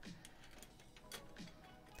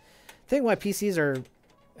 I think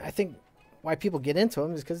why people get into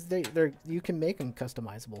them is because you can make them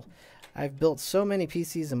customizable. I've built so many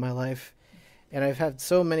PCs in my life, and I've had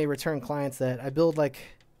so many return clients that I build like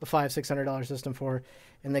a $500-$600 system for,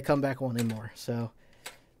 and they come back wanting more. So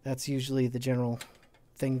that's usually the general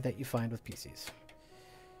thing that you find with PCs.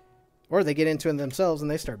 Or they get into it themselves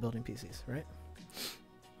and they start building PCs, right?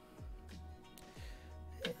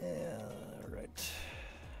 Right.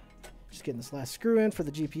 Just getting this last screw in for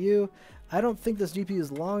the GPU. I don't think this GPU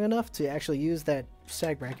is long enough to actually use that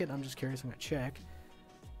sag bracket. I'm just curious. I'm going to check.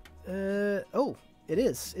 Oh, it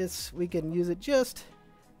is. We can use it just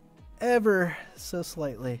ever so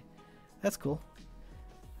slightly. That's cool.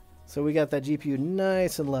 So we got that GPU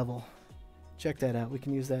nice and level. Check that out. We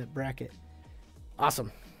can use that bracket.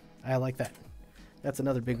 Awesome. I like that. That's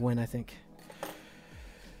another big win, I think.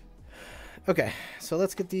 Okay, so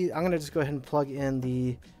let's get I'm going to just go ahead and plug in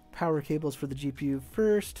the power cables for the GPU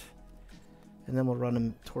first, and then we'll run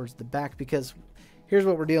them towards the back, because here's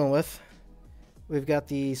what we're dealing with. We've got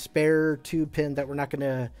the spare 2-pin that we're not going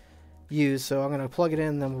to use, so I'm going to plug it in,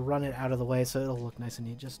 and then we'll run it out of the way so it'll look nice and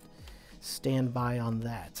neat. Just stand by on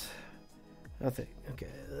that. Okay,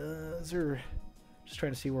 just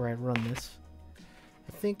trying to see where I run this.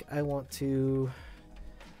 I think I want to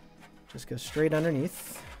just go straight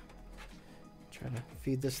underneath. Trying to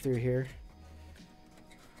feed this through here.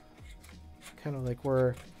 Kind of like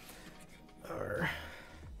where our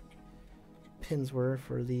pins were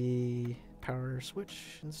for the power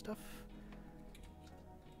switch and stuff.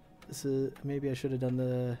 This is, maybe I should have done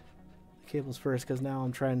the cables first, because now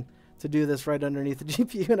I'm trying to do this right underneath the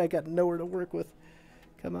GPU and I got nowhere to work with.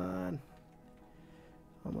 Come on.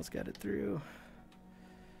 Almost got it through.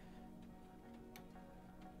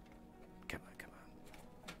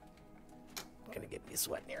 gonna get me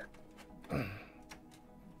sweating here.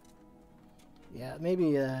 Yeah, maybe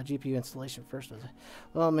GPU installation first was.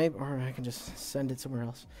 Well, maybe, or I can just send it somewhere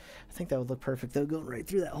else. I think that would look perfect. They'll go right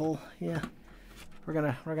through that hole. Yeah, we're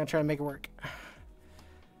gonna try to make it work.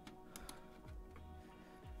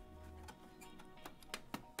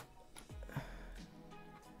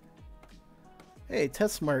 Hey,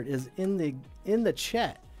 TestSmart is in the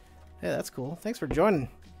chat. Hey, that's cool. Thanks for joining,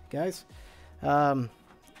 guys. If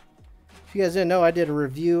you guys didn't know, I did a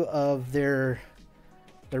review of their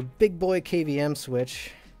big boy KVM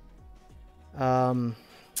switch.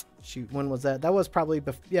 Shoot, when was that? That was probably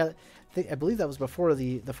yeah, I believe that was before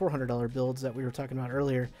the $400 builds that we were talking about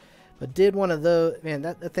earlier. But did one of those, man,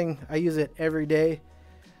 that thing, I use it every day.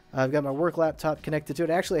 I've got my work laptop connected to it.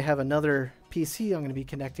 I actually have another PC I'm going to be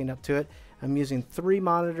connecting up to it. I'm using 3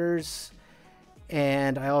 monitors,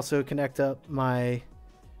 and I also connect up my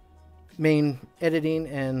main editing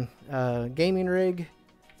and gaming rig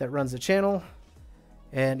that runs the channel.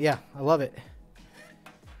 And yeah, I love it.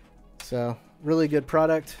 So really good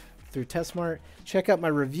product through TestSmart. Check out my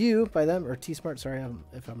review by them, or T-Smart, sorry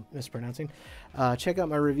if I'm mispronouncing. Check out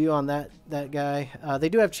my review on that guy. They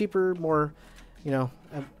do have cheaper, more,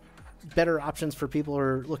 better options for people who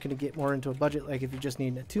are looking to get more into a budget. Like if you just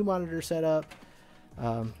need a 2-monitor setup.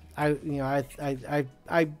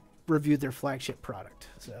 I reviewed their flagship product,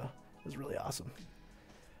 so it was really awesome.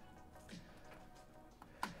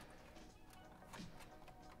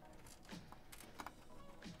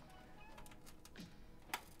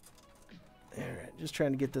 All right, just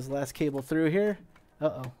trying to get this last cable through here.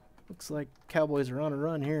 Uh-oh, looks like Cowboys are on a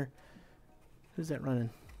run here. Who's that running?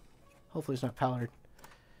 Hopefully it's not Pollard.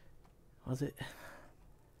 Was it?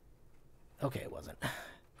 Okay, it wasn't.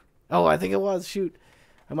 Oh, I think it was. Shoot.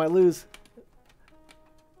 I might lose.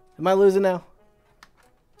 Am I losing now?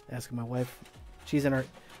 Asking my wife. She's in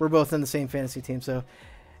we're both in the same fantasy team,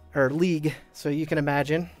 or league, so you can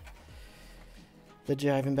imagine the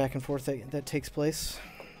jiving back and forth that takes place.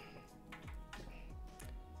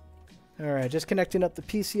 All right, just connecting up the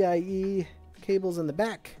PCIe cables in the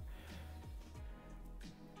back.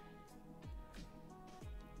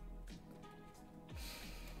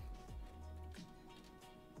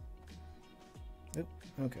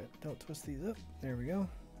 Okay, don't twist these up. There we go.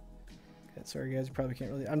 Okay, sorry guys, you probably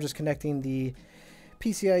can't really. I'm just connecting the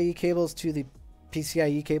PCIe cables to the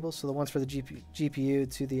PCIe cables, so the ones for the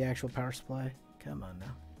GPU to the actual power supply. Come on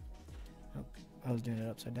now. Oh, I was doing it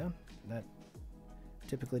upside down. That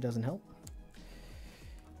typically doesn't help.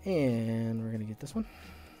 And we're gonna get this one.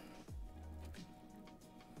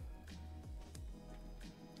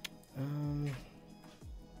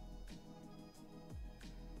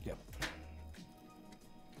 Yep.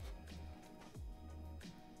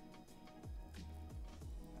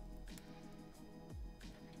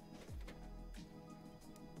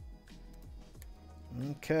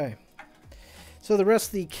 Okay, so the rest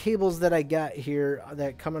of the cables that I got here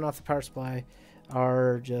that coming off the power supply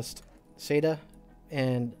are just SATA,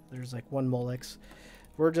 and there's like 1 Molex.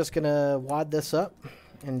 We're just gonna wad this up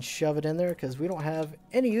and shove it in there because we don't have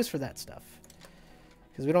any use for that stuff,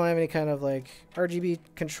 because we don't have any kind of like RGB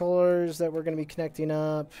controllers that we're gonna be connecting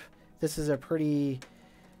up. This is a pretty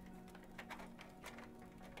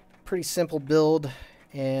simple build,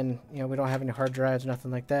 and we don't have any hard drives,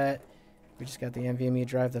 nothing like that. We just got the NVMe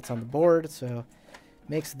drive that's on the board, so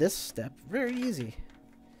makes this step very easy.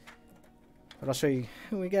 But I'll show you,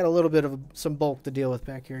 we got a little bit of some bulk to deal with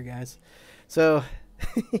back here, guys. So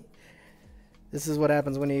this is what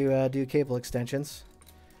happens when you do cable extensions.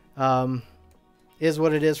 Is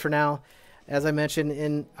what it is for now. As I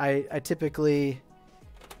mentioned, I typically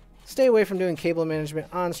stay away from doing cable management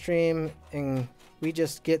on stream, and we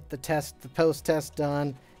just get the post test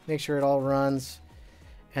done, make sure it all runs.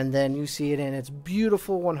 And then you see it in its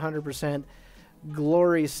beautiful 100%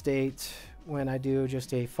 glory state when I do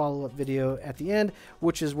just a follow-up video at the end,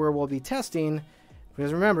 which is where we'll be testing.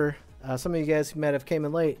 Because remember, some of you guys who might have came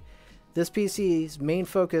in late, this PC's main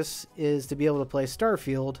focus is to be able to play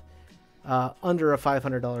Starfield under a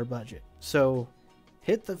 $500 budget. So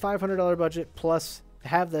hit the $500 budget plus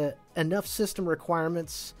have enough system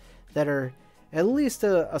requirements that are at least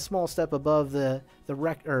a small step above the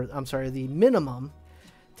minimum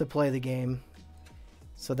to play the game,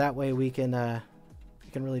 so that way we can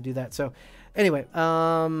really do that. So anyway,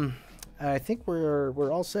 I think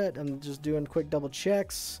we're all set. I'm just doing quick double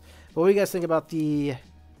checks. But what do you guys think about the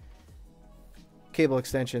cable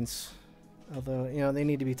extensions? Although they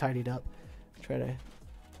need to be tidied up. You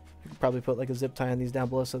could probably put like a zip tie on these down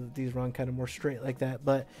below so that these run kind of more straight like that.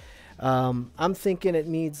 But I'm thinking it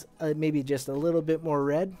needs maybe just a little bit more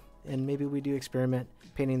red, and maybe we do experiment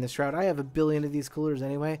painting the shroud. I have a billion of these coolers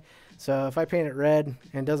anyway, so if I paint it red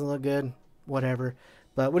and it doesn't look good, whatever.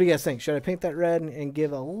 But what do you guys think? Should I paint that red and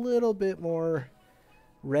give a little bit more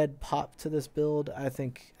red pop to this build? I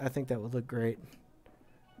think that would look great.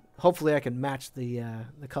 Hopefully I can match the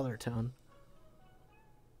color tone.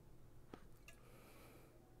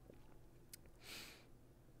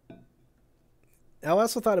 I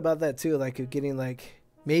also thought about that too, like getting like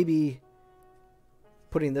maybe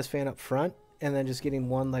putting this fan up front and then just getting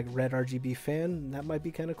one like red RGB fan. That might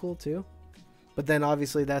be kind of cool too. But then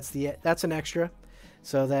obviously that's an extra,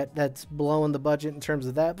 so that's blowing the budget in terms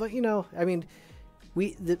of that. But you know, I mean,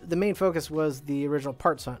 the main focus was the original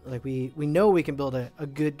parts hunt. Like we know we can build a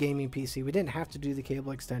good gaming PC. We didn't have to do the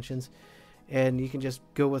cable extensions, and you can just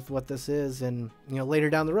go with what this is, and you know,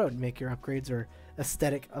 later down the road make your upgrades or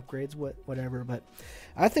aesthetic upgrades, whatever. But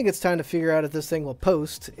I think it's time to figure out if this thing will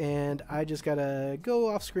post, and I just gotta go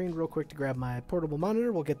off screen real quick to grab my portable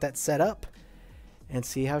monitor. We'll get that set up and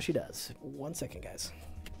see how she does. 1 second, guys.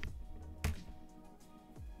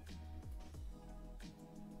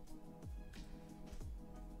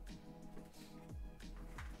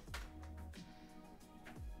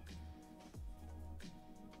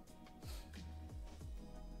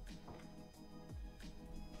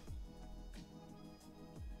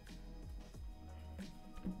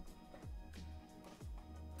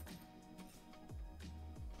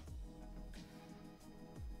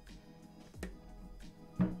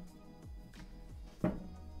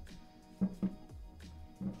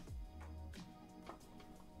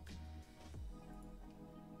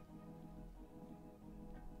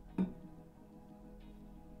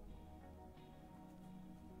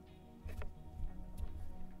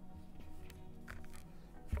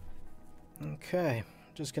 Okay,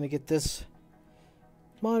 just gonna get this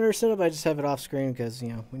monitor set up. I just have it off screen because, you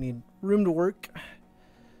know, we need room to work.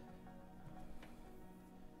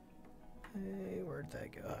 Hey, where'd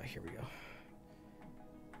that go? Oh, here we go.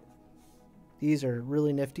 These are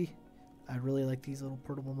really nifty. I really like these little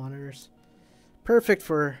portable monitors. Perfect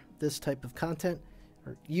for this type of content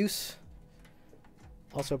or use.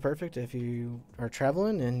 Also perfect if you are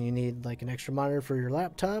traveling and you need like an extra monitor for your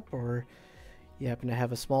laptop, or you happen to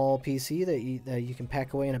have a small PC that you can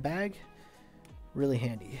pack away in a bag. Really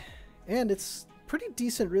handy. And it's pretty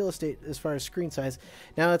decent real estate as far as screen size.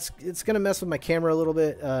 Now it's going to mess with my camera a little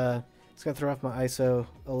bit. It's going to throw off my ISO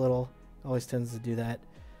a little. Always tends to do that.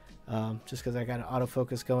 Just because I got an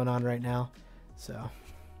autofocus going on right now. So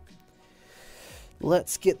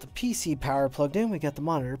let's get the PC power plugged in. We got the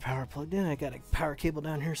monitor power plugged in. I got a power cable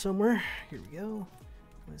down here somewhere. Here we go.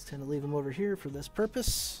 I always tend to leave them over here for this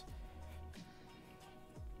purpose.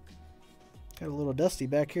 Got a little dusty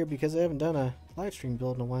back here because I haven't done a live stream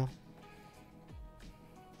build in a while.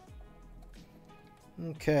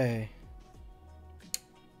 Okay.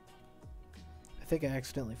 I think I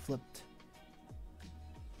accidentally flipped.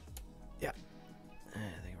 Yeah.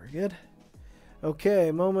 I think we're good.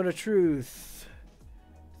 Okay, moment of truth.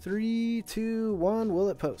 3, 2, 1. Will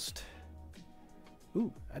it post?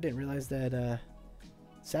 Ooh, I didn't realize that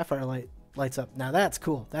sapphire light lights up. Now that's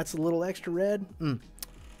cool. That's a little extra red.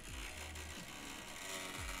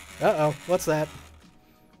 Uh-oh, what's that?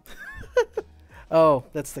 Oh,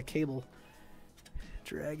 that's the cable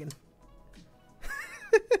dragon.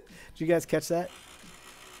 Did you guys catch that?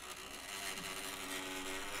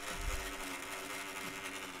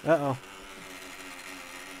 Uh-oh.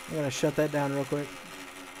 I'm gonna shut that down real quick.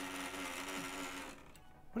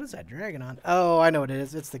 What is that dragon on? Oh, I know what it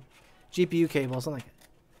is. It's the GPU cable, something like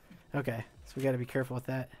it. Okay, so we gotta be careful with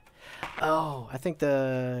that. Oh, I think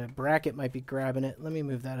the bracket might be grabbing it. Let me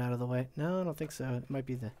move that out of the way. No, I don't think so. It might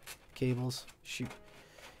be the cables. Shoot.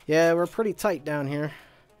 Yeah, we're pretty tight down here.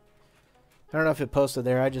 I don't know if it posted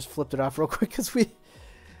there. I just flipped it off real quick because we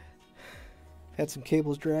had some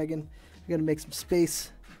cables dragging. We got to make some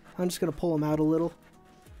space. I'm just going to pull them out a little.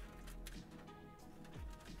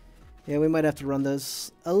 Yeah, we might have to run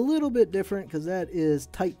this a little bit different because that is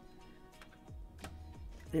tight. I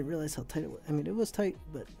didn't realize how tight it was. I mean, it was tight,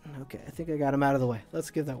 but okay. I think I got them out of the way. Let's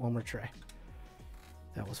give that one more try.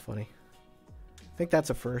 That was funny. I think that's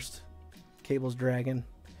a first. Cables dragging.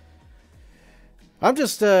 I'm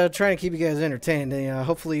just trying to keep you guys entertained.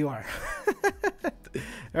 Hopefully you are.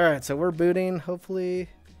 All right, so we're booting. Hopefully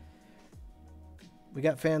we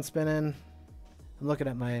got fans spinning. I'm looking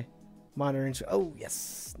at my monitor. And oh,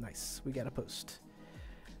 yes. Nice. We got a post.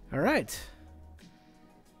 All right.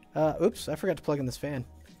 Oops, I forgot to plug in this fan.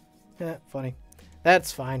 Yeah, funny.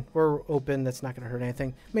 That's fine. We're open. That's not going to hurt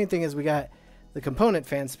anything. Main thing is we got the component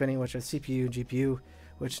fans spinning, which are CPU and GPU,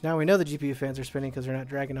 which now we know the GPU fans are spinning because they're not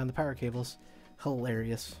dragging on the power cables.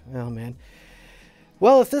 Hilarious. Oh, man.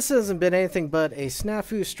 Well, if this hasn't been anything but a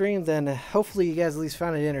snafu stream, then hopefully you guys at least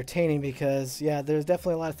found it entertaining because, yeah, there's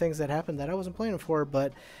definitely a lot of things that happened that I wasn't planning for,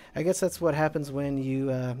 but I guess that's what happens when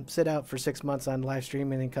you sit out for 6 months on live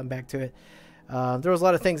streaming and come back to it. There was a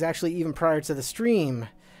lot of things actually even prior to the stream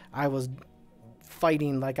I was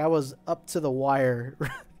fighting, like I was up to the wire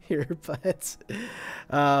here, but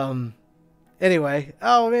anyway.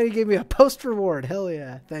 Oh, man, he gave me a post reward. Hell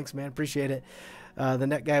yeah. Thanks, man. Appreciate it. The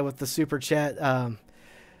net guy with the super chat.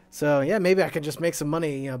 So yeah, maybe I could just make some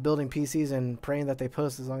money, building PCs and praying that they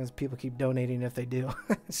post as long as people keep donating if they do.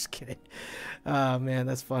 Just kidding. Man,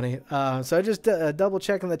 that's funny. So I just double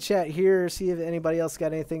checking the chat here, see if anybody else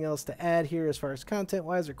got anything else to add here as far as content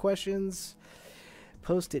wise or questions.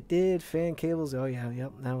 Post it did. Fan cables. Oh yeah,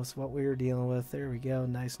 yep. That was what we were dealing with. There we go.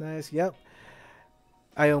 Nice. Yep.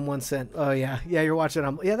 I own 1 cent. Oh yeah. Yeah, you're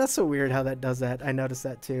watching. Yeah, that's so weird how that does that. I noticed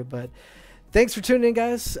that too. But thanks for tuning in,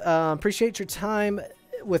 guys. Appreciate your time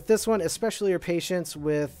with this one, especially your patience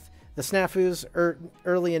with the snafus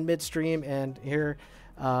early and midstream and here.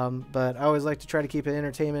 But I always like to try to keep it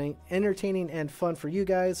entertaining and fun for you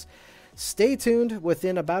guys. Stay tuned.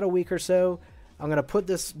 Within about a week or so, I'm going to put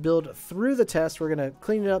this build through the test. We're going to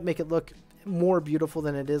clean it up, make it look more beautiful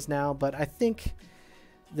than it is now. But I think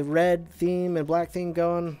the red theme and black theme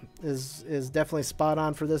going is definitely spot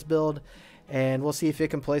on for this build. And we'll see if it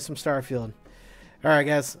can play some Starfield. All right,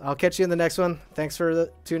 guys. I'll catch you in the next one. Thanks for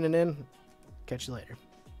tuning in. Catch you later.